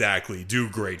exactly do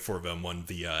great for them when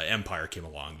the Empire came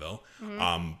along, though.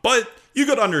 Mm-hmm. But you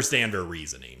could understand their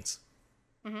reasonings.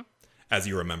 Mm-hmm. As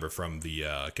you remember from the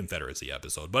Confederacy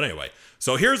episode. But anyway,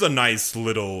 so here's a nice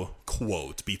little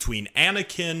quote between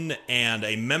Anakin and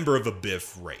a member of the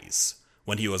Bith race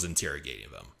when he was interrogating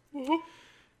them. Mm-hmm.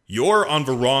 You're on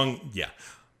the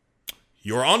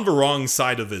wrong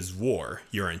side of this war,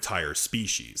 your entire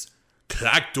species.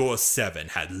 Clactor 7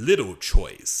 had little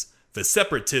choice. The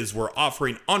Separatists were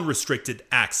offering unrestricted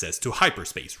access to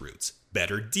hyperspace routes,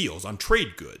 better deals on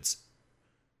trade goods.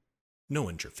 No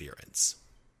interference.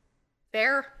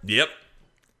 Fair. Yep.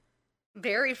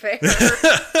 Very fair.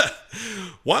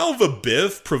 While the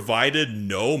Bith provided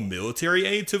no military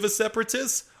aid to the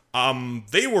Separatists,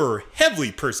 they were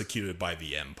heavily persecuted by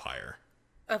the Empire.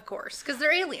 Of course, because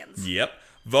they're aliens. Yep.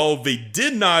 Though they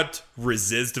did not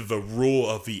resist the rule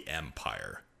of the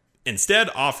Empire, instead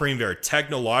offering their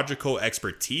technological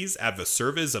expertise at the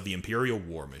service of the Imperial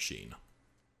war machine.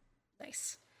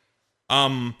 Nice.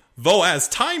 Though as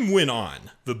time went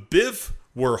on, the Bith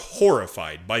were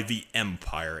horrified by the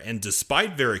Empire, and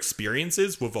despite their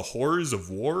experiences with the horrors of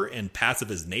war and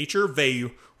pacifist nature, they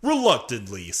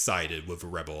reluctantly sided with the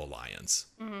Rebel Alliance.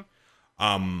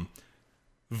 Mm-hmm.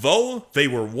 Though they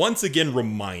were once again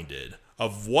reminded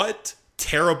of what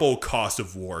terrible cost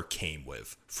of war came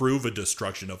with through the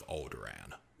destruction of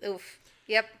Alderaan. Oof.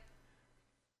 Yep.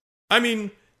 I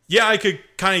mean, yeah, I could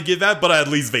kind of give that, but at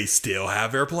least they still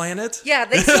have their planet. Yeah,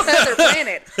 they still have their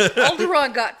planet.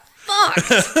 Alderaan got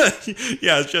fucked.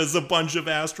 Yeah, it's just a bunch of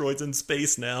asteroids in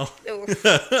space now.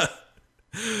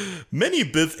 Many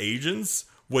Bith agents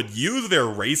would use their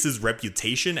race's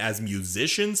reputation as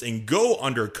musicians and go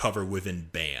undercover within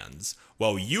bands,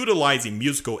 while utilizing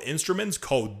musical instruments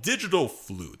called digital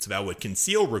flutes that would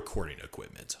conceal recording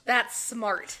equipment. That's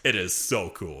smart. It is so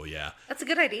cool, yeah. That's a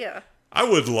good idea. I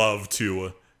would love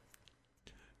to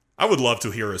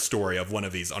hear a story of one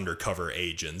of these undercover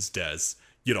agents does,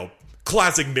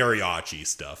 classic mariachi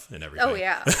stuff and everything. Oh,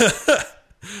 yeah.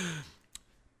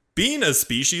 Being a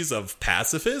species of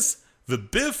pacifists, the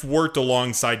Bith worked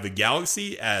alongside the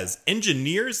galaxy as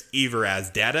engineers, either as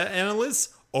data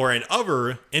analysts or in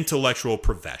other intellectual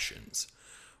professions.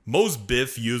 Most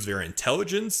Bith use their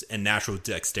intelligence and natural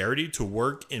dexterity to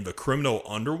work in the criminal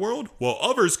underworld, while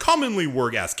others commonly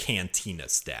work as cantina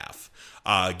staff.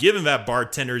 Given that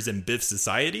bartenders in Bith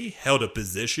society held a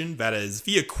position that is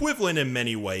the equivalent in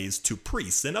many ways to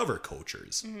priests in other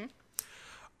cultures.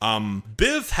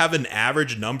 Bith have an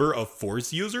average number of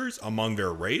Force users among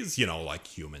their race, like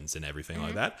humans and everything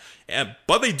like that.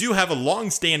 But they do have a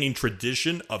long-standing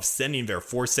tradition of sending their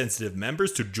Force-sensitive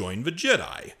members to join the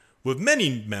Jedi, with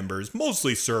many members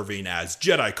mostly serving as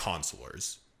Jedi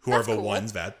consulars, who are the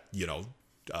ones that,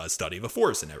 study the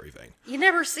Force and everything. You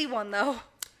never see one, though.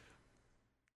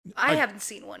 I haven't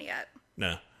seen one yet.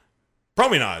 Nah.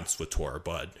 Probably not in SWTOR,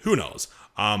 but who knows.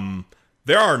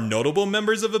 There are notable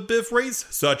members of the Bith race,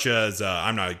 such as,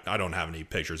 I don't have any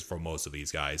pictures for most of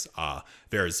these guys.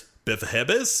 There's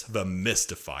Bith the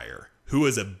Mystifier, who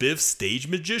is a Bith stage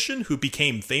magician who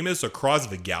became famous across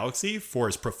the galaxy for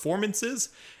his performances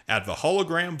at the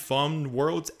hologram Fun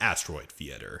World's Asteroid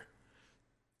Theater.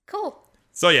 Cool.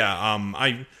 So yeah,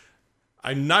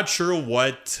 I'm not sure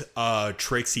what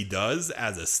tricks he does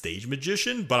as a stage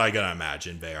magician, but I gotta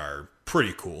imagine they are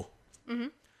pretty cool. Mm-hmm.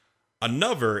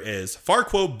 Another is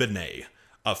Farquo Benet,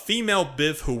 a female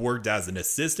Bith who worked as an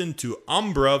assistant to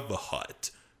Umbra the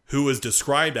Hutt, who is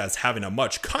described as having a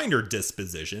much kinder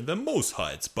disposition than most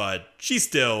Hutts, but she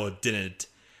still didn't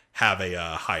have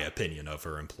a high opinion of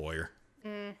her employer.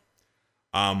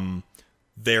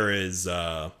 There is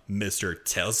Mr.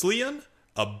 Teslian,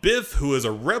 a Bith who is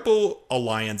a Rebel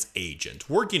Alliance agent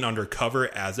working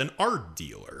undercover as an art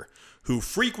dealer, who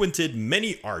frequented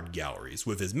many art galleries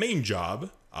with his main job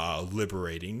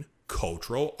liberating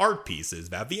cultural art pieces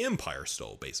that the Empire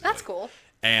stole, basically. That's cool.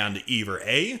 And either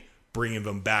A, bringing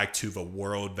them back to the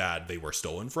world that they were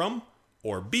stolen from,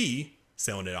 or B,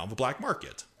 selling it on the black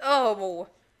market. Oh.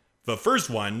 The first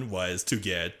one was to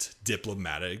get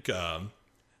diplomatic,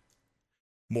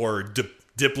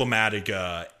 diplomatic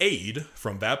aid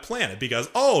from that planet, because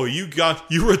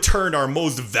you returned our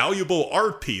most valuable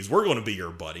art piece. We're going to be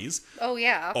your buddies. Oh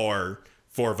yeah. Or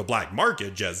for the black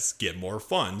market, just get more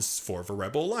funds for the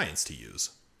Rebel Alliance to use.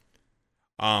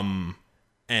 And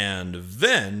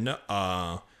then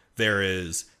there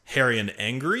is Harrian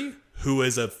Angry, who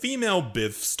is a female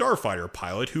Bith starfighter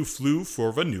pilot who flew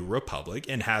for the New Republic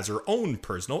and has her own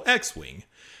personal X-Wing.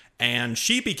 And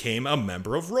she became a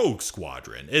member of Rogue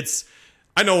Squadron.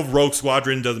 I know Rogue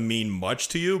Squadron doesn't mean much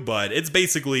to you, but it's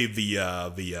basically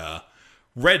the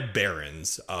Red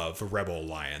Barons of the Rebel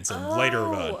Alliance and later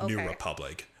the New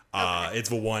Republic. It's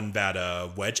the one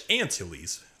that Wedge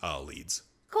Antilles leads.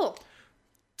 Cool.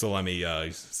 So let me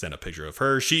send a picture of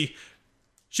her. She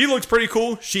looks pretty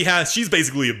cool. She's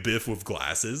basically a Bith with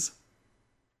glasses.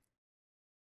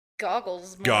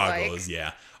 Goggles,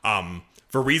 yeah.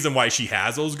 The reason why she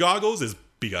has those goggles is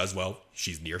because, well,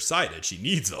 she's nearsighted. She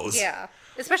needs those. Yeah.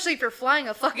 Especially if you're flying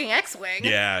a fucking X-Wing.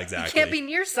 Yeah, exactly. You can't be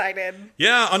nearsighted.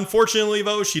 Yeah, unfortunately,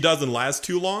 though, she doesn't last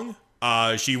too long.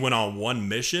 She went on one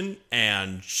mission,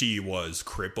 and she was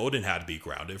crippled and had to be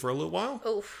grounded for a little while.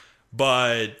 Oof.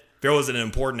 But there was an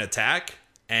important attack,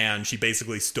 and she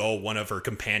basically stole one of her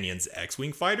companion's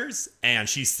X-Wing fighters, and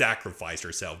she sacrificed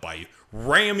herself by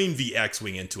ramming the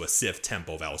X-Wing into a Sith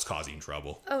temple that was causing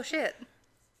trouble. Oh, shit.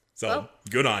 So,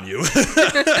 good on you.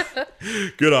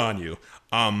 Good on you.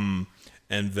 And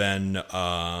then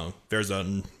there's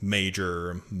a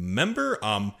major member,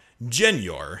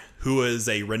 Genyor, who is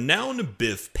a renowned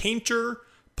Bith painter,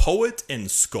 poet,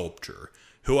 and sculptor,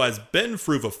 who has been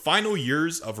through the final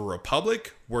years of a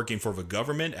republic working for the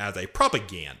government as a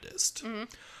propagandist.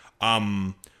 Mm-hmm.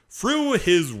 Through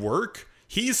his work,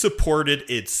 he supported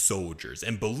its soldiers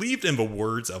and believed in the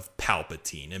words of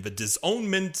Palpatine and the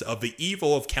disownment of the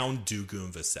evil of Count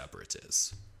Dooku the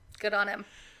Separatists. Good on him.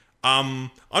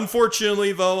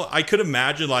 Unfortunately, though, I could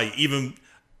imagine,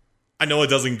 I know it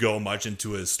doesn't go much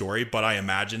into his story, but I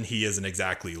imagine he isn't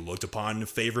exactly looked upon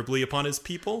favorably upon his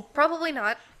people. Probably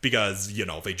not. Because,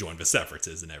 they joined the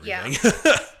Separatists and everything.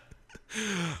 Yeah.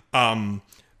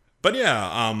 But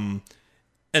yeah,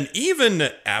 and even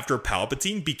after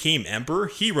Palpatine became Emperor,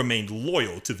 he remained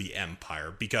loyal to the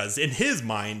Empire because in his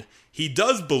mind, he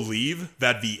does believe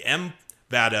that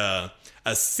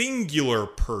a singular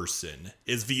person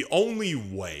is the only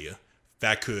way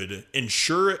that could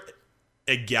ensure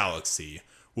a galaxy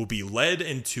will be led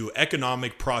into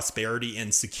economic prosperity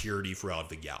and security throughout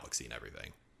the galaxy and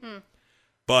everything.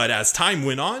 But as time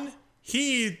went on,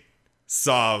 he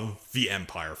saw the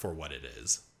Empire for what it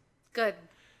is. Good.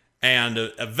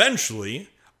 And eventually,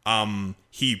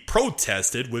 he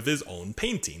protested with his own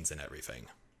paintings and everything.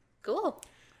 Cool.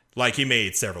 Like, he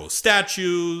made several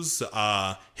statues.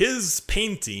 His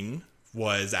painting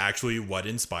was actually what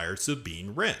inspired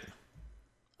Sabine Wren.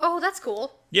 Oh, that's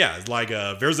cool. Yeah, like,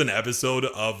 there's an episode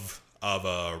of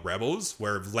Rebels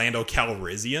where Lando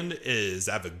Calrissian is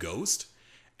at the Ghost.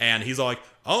 And he's like,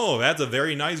 oh, that's a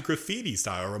very nice graffiti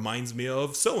style. Reminds me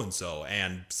of so-and-so.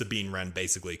 And Sabine Wren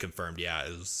basically confirmed, yeah,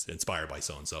 it was inspired by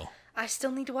so-and-so. I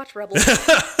still need to watch Rebels,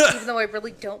 even though I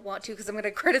really don't want to because I'm going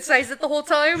to criticize it the whole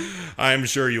time. I'm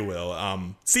sure you will.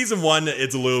 Season 1,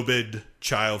 it's a little bit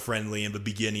child-friendly in the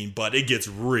beginning, but it gets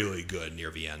really good near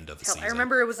the end of the season. I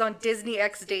remember it was on Disney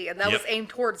XD, and that was aimed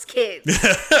towards kids.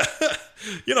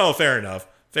 Fair enough.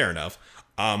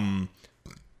 And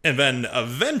then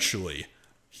eventually,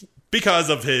 because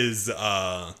of his,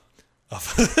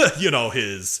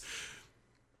 his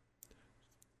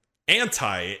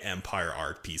anti-Empire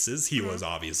art pieces, he was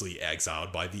obviously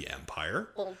exiled by the Empire.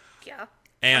 Well, yeah.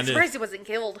 And I'm surprised he wasn't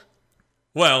killed.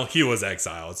 Well, he was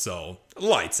exiled, so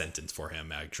light sentence for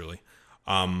him, actually.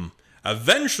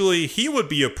 Eventually, he would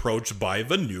be approached by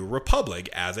the New Republic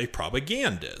as a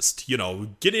propagandist,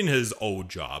 getting his old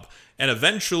job. And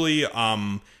eventually,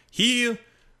 he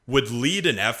would lead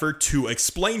an effort to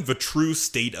explain the true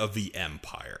state of the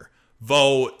Empire.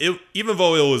 Even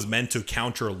though it was meant to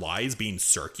counter lies being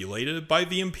circulated by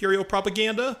the Imperial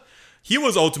propaganda, he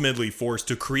was ultimately forced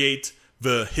to create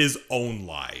his own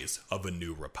lies of a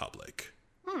New Republic.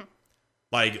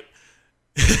 Like,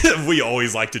 we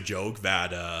always like to joke that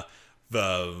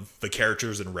the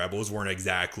characters in Rebels weren't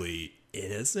exactly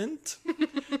innocent.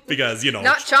 Because,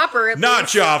 Not Chopper, at Not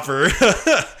least. Chopper.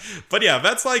 But yeah,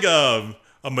 that's like a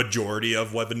majority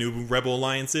of what the new Rebel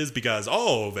Alliance is because,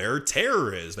 they're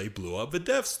terrorists. They blew up the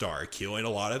Death Star, killing a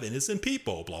lot of innocent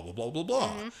people, blah, blah, blah, blah,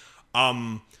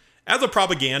 blah. As a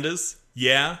propagandist,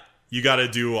 yeah, you got to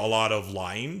do a lot of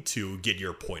lying to get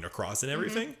your point across and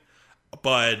everything.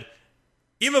 But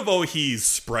even though he's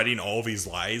spreading all these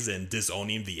lies and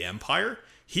disowning the Empire,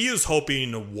 he is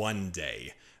hoping one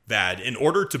day that in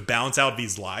order to balance out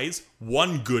these lies,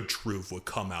 one good truth would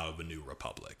come out of the New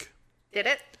Republic. Did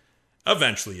it?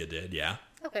 Eventually it did, yeah.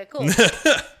 Okay, cool.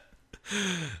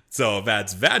 So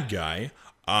that's that guy.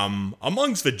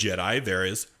 Amongst the Jedi, there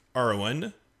is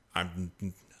Erwin. I'm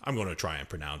going to try and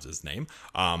pronounce his name.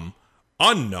 Anna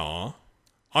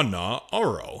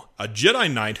Oro, a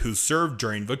Jedi Knight who served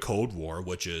during the Cold War,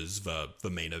 which is the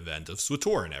main event of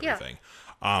SWTOR and everything.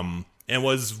 Yeah. And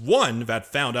was one that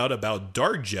found out about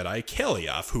Dark Jedi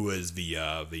Kaliaf, who is the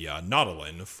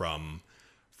Nautolan from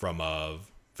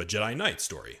the Jedi Knight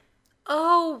story.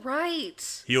 Oh,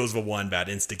 right. He was the one that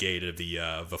instigated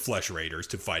the Flesh Raiders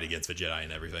to fight against the Jedi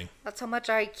and everything. That's how much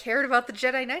I cared about the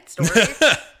Jedi Knight story.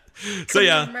 So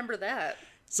yeah, remember that.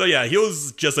 So yeah, he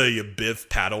was just a Bith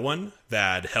Padawan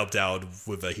that helped out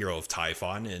with the hero of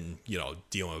Typhon and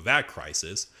dealing with that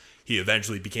crisis. He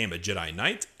eventually became a Jedi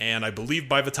Knight, and I believe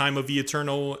by the time of the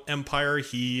Eternal Empire,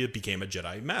 he became a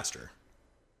Jedi Master.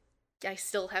 I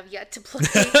still have yet to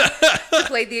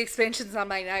play the expansions on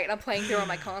my night. I'm playing through on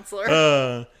my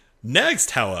console.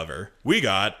 Next, however, we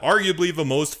got arguably the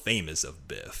most famous of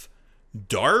Bith,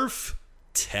 Darth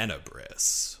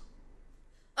Tenebris.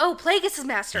 Oh, Plagueis'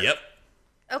 master. Yep.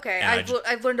 Okay,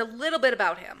 I've learned a little bit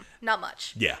about him. Not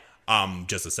much. Yeah.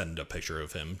 Just to send a picture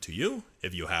of him to you,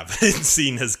 if you haven't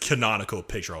seen his canonical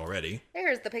picture already.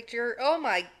 There's the picture. Oh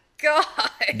my god.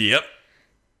 Yep.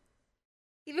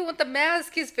 Even with the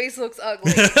mask, his face looks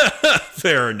ugly.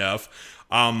 Fair enough.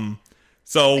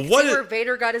 So I can what? see where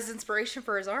Vader got his inspiration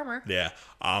for his armor. Yeah.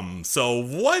 So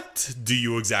what do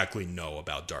you exactly know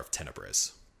about Darth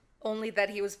Tenebris? Only that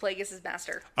he was Plagueis'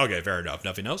 master. Okay, fair enough.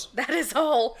 Nothing else? That is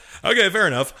all. Okay, fair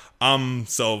enough.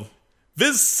 So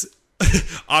this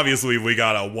obviously we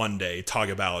gotta one day talk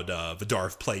about the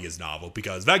Darth Plagueis novel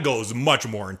because that goes much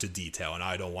more into detail, and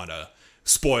I don't want to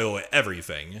spoil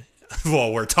everything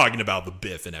while we're talking about the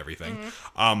Bith and everything.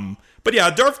 But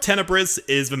yeah, Darth Tenebris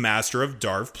is the master of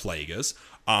Darth Plagueis.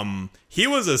 He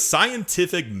was a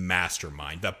scientific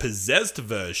mastermind that possessed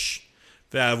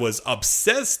that was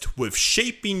obsessed with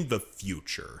shaping the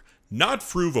future, not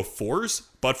through the Force,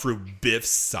 but through Bith's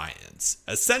science,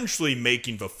 essentially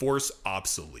making the Force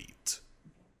obsolete.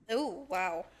 Oh,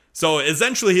 wow. So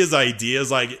essentially his idea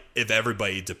is like, if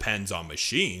everybody depends on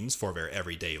machines for their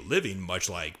everyday living, much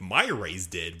like my race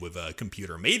did with a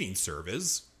computer mating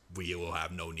service, we will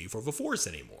have no need for the Force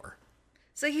anymore.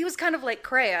 So he was kind of like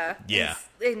Kreia. Yeah.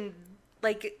 And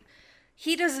like,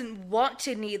 he doesn't want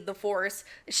to need the Force.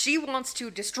 She wants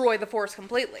to destroy the Force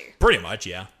completely. Pretty much,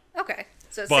 yeah. Okay.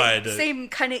 So But, same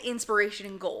kind of inspiration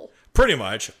and goal. Pretty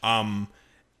much.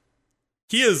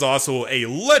 He is also a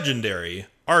legendary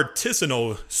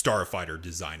artisanal starfighter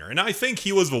designer, and I think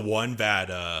he was the one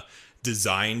that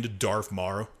designed Darth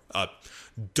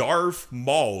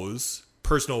Maul's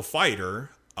personal fighter,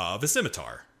 the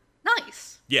Scimitar.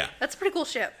 Nice. Yeah, That's a pretty cool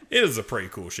ship. it is a pretty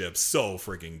cool ship. So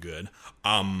freaking good.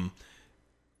 Let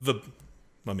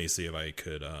me see if I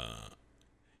could.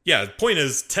 Yeah, the point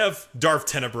is, Darth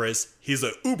Tenebris. He's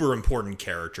a uber important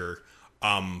character.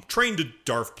 Trained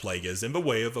Darth Plagueis in the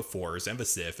way of the Force and the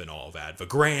Sith and all that. The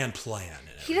grand plan and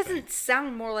everything. He doesn't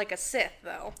sound more like a Sith,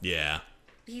 though. Yeah.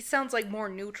 He sounds like more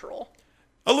neutral.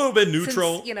 A little bit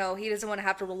neutral. Since, he doesn't want to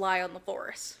have to rely on the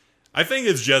Force. I think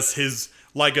it's just he's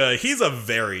a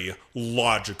very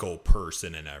logical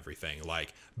person and everything.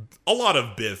 Like, a lot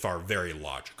of Bith are very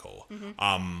logical.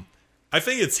 Mm-hmm. I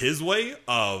think it's his way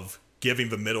of giving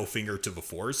the middle finger to the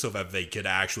Force so that they could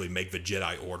actually make the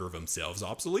Jedi Order themselves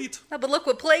obsolete. Oh, but look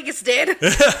what Plagueis did.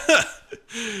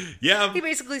 Yeah. He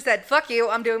basically said, fuck you,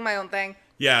 I'm doing my own thing.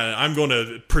 Yeah, I'm going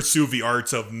to pursue the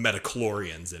arts of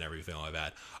metachlorians and everything like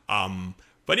that.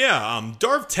 But yeah,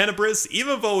 Darth Tenebris,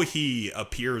 even though he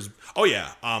appears... Oh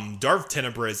yeah, Darth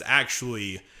Tenebris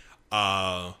actually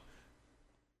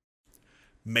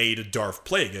made Darth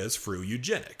Plagueis through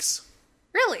eugenics.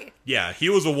 Really? Yeah, he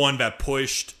was the one that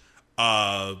pushed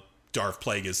Darth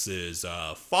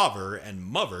Plagueis' father and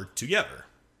mother together.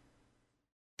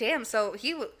 Damn, so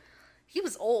he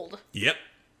was old. Yep.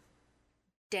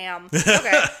 Damn.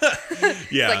 Okay.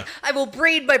 Yeah. Like, I will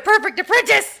breed my perfect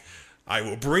apprentice! I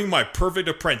will bring my perfect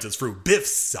apprentice through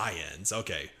Bith's science.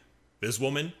 Okay. This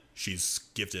woman, she's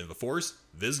gifted in the Force.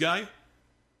 This guy,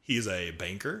 he's a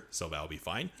banker, so that'll be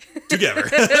fine. Together.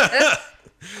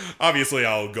 Obviously,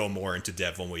 I'll go more into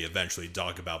depth when we eventually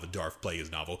talk about the Darth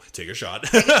Plagueis novel. Take a shot.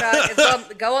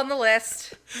 Go on the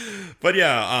list. But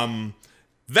yeah,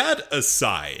 that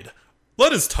aside,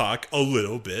 let us talk a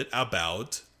little bit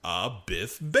about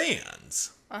Bith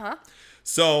bands. Uh-huh.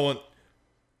 So,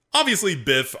 obviously,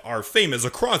 Bith are famous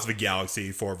across the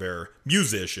galaxy for their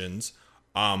musicians.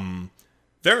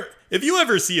 If you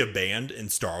ever see a band in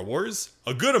Star Wars,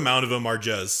 a good amount of them are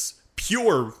just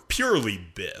purely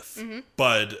Bith. Mm-hmm.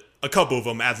 But a couple of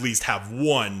them at least have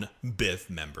one Bith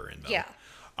member in them. Yeah.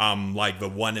 Like the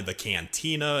one in the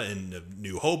cantina in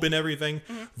New Hope and everything.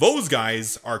 Mm-hmm. Those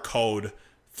guys are called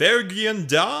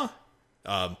Fergianda,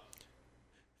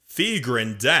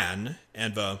 Thigrindan,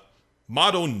 and the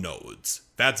Model Nodes.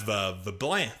 That's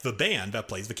the band that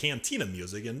plays the cantina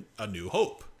music in A New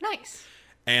Hope. Nice.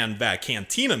 And that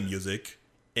cantina music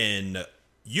in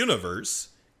Universe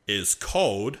is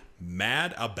called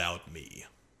Mad About Me.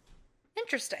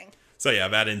 Interesting. So yeah,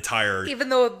 that entire... Even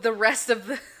though the rest of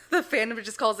the fandom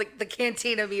just calls it the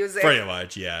cantina music. Pretty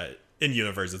much, yeah. In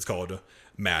Universe, it's called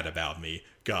Mad About Me.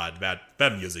 God,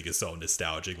 that music is so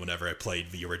nostalgic whenever I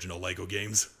played the original LEGO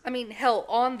games. I mean, hell,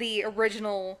 on the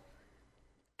original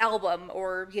album,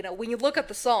 or, when you look up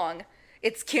the song,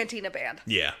 it's Cantina Band.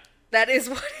 Yeah. That is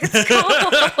what it's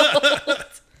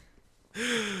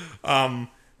called.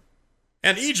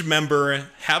 And each member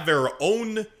have their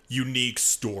own unique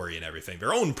story and everything,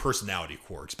 their own personality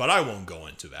quirks, but I won't go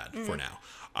into that for now.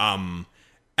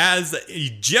 As a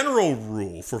general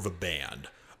rule for the band,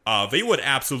 they would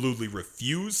absolutely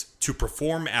refuse to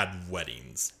perform at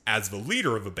weddings, as the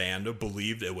leader of the band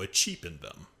believed it would cheapen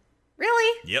them.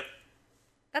 Really? Yep.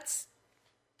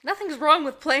 Nothing's wrong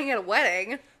with playing at a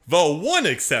wedding. Though one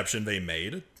exception they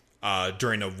made,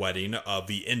 during a wedding of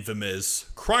the infamous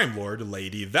crime lord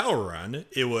Lady Valoran,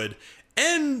 it would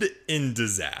end in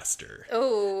disaster.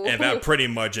 Oh. And that pretty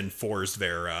much enforced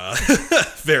their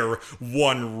their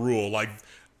one rule. Like,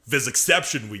 this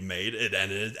exception we made, it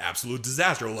ended in absolute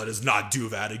disaster. Let us not do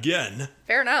that again.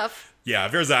 Fair enough. Yeah,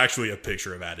 there's actually a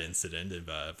picture of that incident in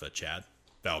the chat.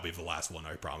 That'll be the last one,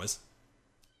 I promise.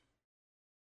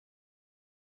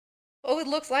 Oh, it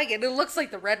looks like it. It looks like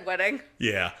the Red Wedding.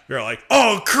 Yeah, they're like,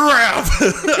 oh crap!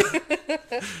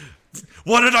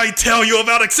 What did I tell you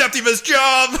about accepting this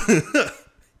job?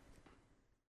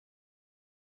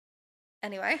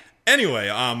 Anyway,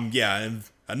 yeah, and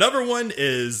another one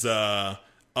is a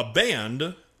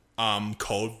band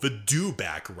called the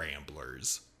Dewback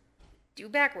Ramblers.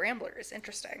 Dewback Ramblers.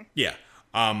 Interesting. Yeah.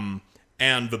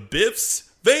 And the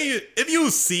Biffs, if you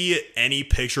see any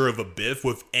picture of a Biff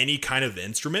with any kind of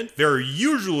instrument, they're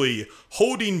usually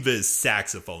holding this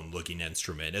saxophone-looking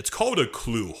instrument. It's called a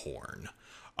clue horn.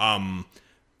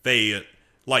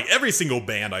 Like every single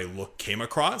band I came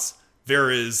across,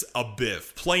 there is a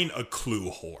Biff playing a clue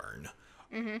horn.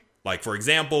 Mm-hmm. Like, for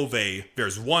example,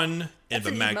 there's one in That's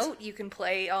the Max... emote you can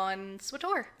play on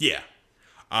SWTOR. Yeah.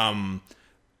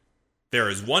 There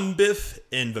is one Biff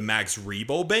in the Max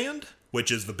Rebo band,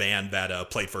 which is the band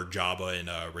that played for Jabba in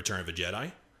Return of the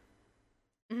Jedi.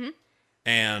 Mm-hmm.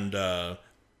 And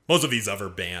most of these other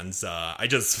bands, I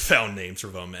just found names for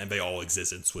them, and they all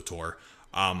exist in SWTOR.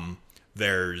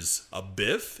 There's a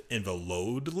Biff in the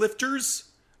Load Lifters.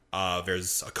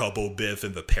 There's a couple Biff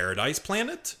in the Paradise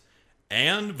Planet.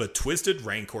 And the Twisted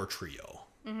Rancor Trio.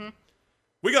 Mm-hmm.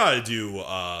 We gotta do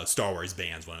Star Wars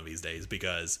bands one of these days,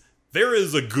 because there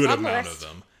is a good amount of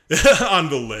them on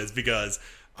the list, because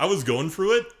I was going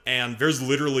through it, and there's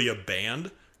literally a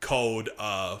band called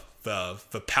the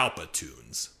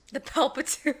Palpatoons. The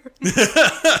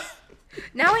Palpatoons.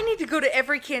 Now I need to go to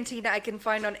every cantina I can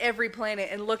find on every planet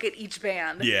and look at each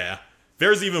band. Yeah.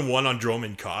 There's even one on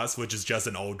Droman Kos, which is just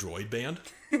an all droid band.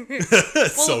 Well,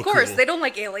 so of course, cool. they don't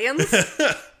like aliens.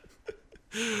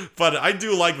 But I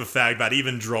do like the fact that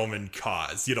even Droman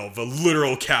Kos, the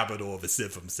literal capital of the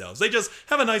Sith themselves, they just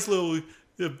have a nice little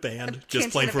band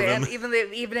just playing for band, them.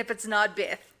 Even if it's not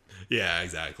Bith. Yeah,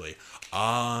 exactly.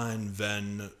 And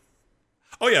then...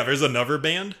 Oh yeah, there's another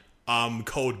band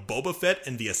called Boba Fett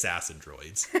and the Assassin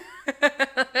Droids.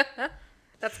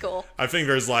 That's cool. I think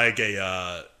there's like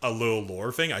a little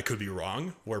lore thing, I could be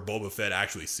wrong, where Boba Fett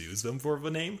actually sues them for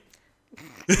the name.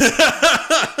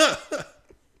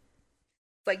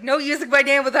 Like, no using my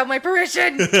name without my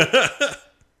permission.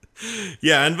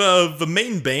 Yeah, and the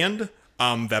main band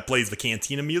that plays the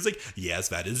cantina music, yes,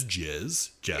 that is Jizz,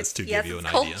 just to give you an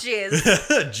idea. Yes, it's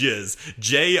called Jizz. Jizz.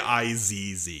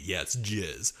 J-I-Z-Z. Yes,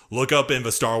 Jizz. Look up in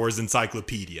the Star Wars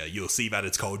Encyclopedia. You'll see that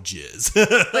it's called Jizz.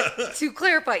 But to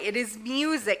clarify, it is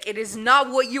music. It is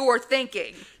not what you are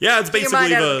thinking. Yeah, it's basically Get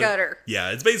your mind out of the gutter. Yeah,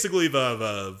 it's basically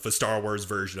the Star Wars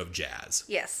version of jazz.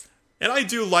 Yes. And I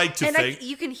do like to think...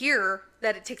 you can hear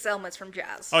that it takes elements from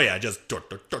jazz. Oh yeah, just...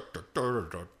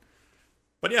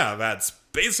 But yeah, that's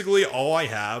basically all I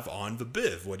have on the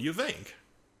Biv. What do you think?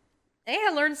 Hey, I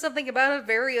learned something about a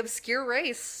very obscure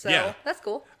race, so Yeah. that's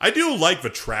cool. I do like the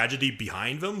tragedy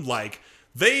behind them. Like,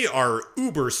 they are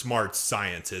uber smart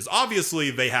scientists.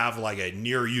 Obviously, they have like a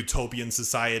near utopian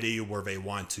society where they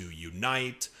want to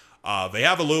unite. They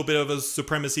have a little bit of a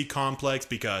supremacy complex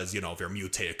because, they're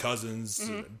mutated cousins.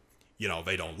 Mm-hmm.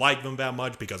 They don't like them that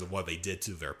much because of what they did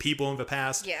to their people in the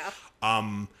past. Yeah.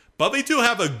 But they do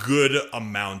have a good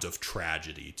amount of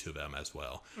tragedy to them as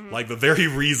well. Mm-hmm. Like, the very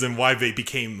reason why they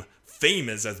became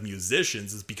famous as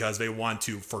musicians is because they want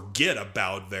to forget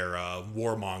about their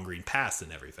warmongering past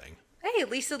and everything. Hey, at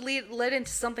least it led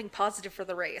into something positive for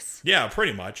the race. Yeah,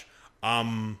 pretty much.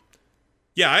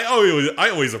 Yeah, I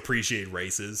always appreciate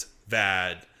races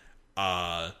that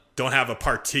don't have a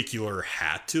particular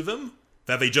hat to them,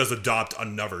 that they just adopt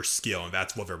another skill, and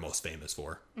that's what they're most famous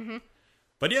for. Mm-hmm.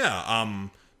 But yeah,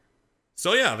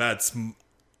 so yeah, that's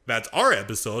our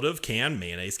episode of Can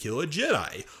Mayonnaise Kill a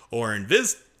Jedi? Or in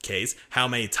this case, how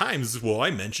many times will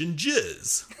I mention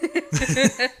jizz?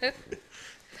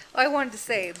 I wanted to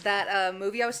say that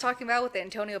movie I was talking about with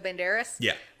Antonio Banderas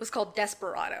was called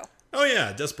Desperado. Oh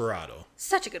yeah, Desperado.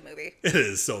 Such a good movie. It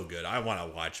is so good. I want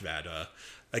to watch that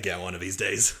again one of these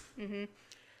days. Mm-hmm.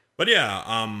 But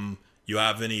yeah, you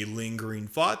have any lingering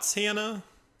thoughts, Hannah?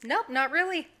 Nope, not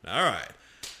really. All right.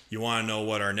 You want to know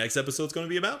what our next episode's going to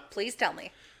be about? Please tell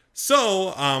me.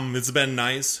 So, it's been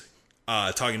nice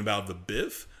talking about the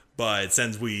Biff, but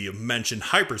since we mentioned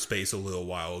hyperspace a little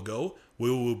while ago, we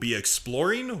will be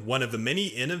exploring one of the many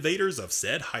innovators of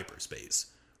said hyperspace.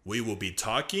 We will be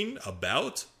talking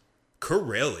about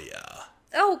Corellia.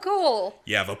 Oh, cool.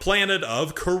 Yeah, the planet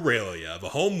of Corellia, the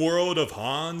home world of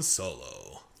Han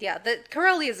Solo. Yeah,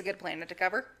 Corellia is a good planet to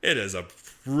cover. It is a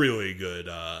really good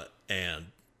and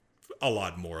a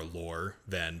lot more lore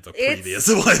than the previous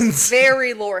ones.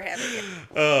 Very lore heavy.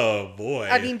 Oh, boy.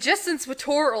 I mean, just in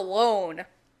SWTOR alone.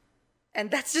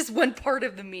 And that's just one part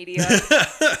of the media.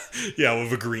 Yeah,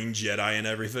 with a green Jedi and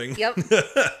everything. Yep.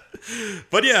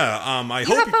 But yeah, I hope...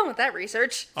 You have fun with that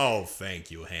research. Oh, thank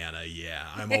you, Hannah. Yeah,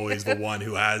 I'm always the one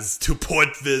who has to put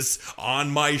this on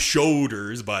my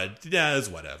shoulders, but yeah, it's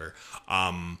whatever.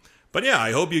 But yeah,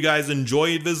 I hope you guys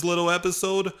enjoyed this little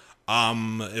episode.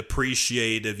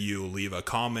 Appreciate if you leave a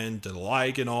comment and a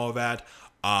like and all of that.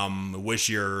 Wish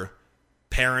your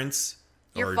parents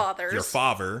Your or fathers. your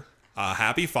father,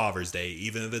 happy Father's Day,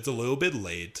 even if it's a little bit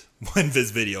late when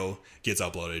this video gets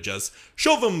uploaded. Just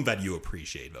show them that you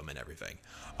appreciate them and everything.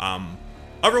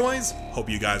 Otherwise, hope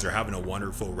you guys are having a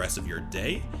wonderful rest of your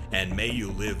day, and may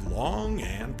you live long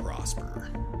and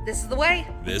prosper. This is the way.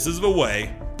 This is the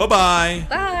way. Bye-bye.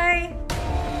 Bye.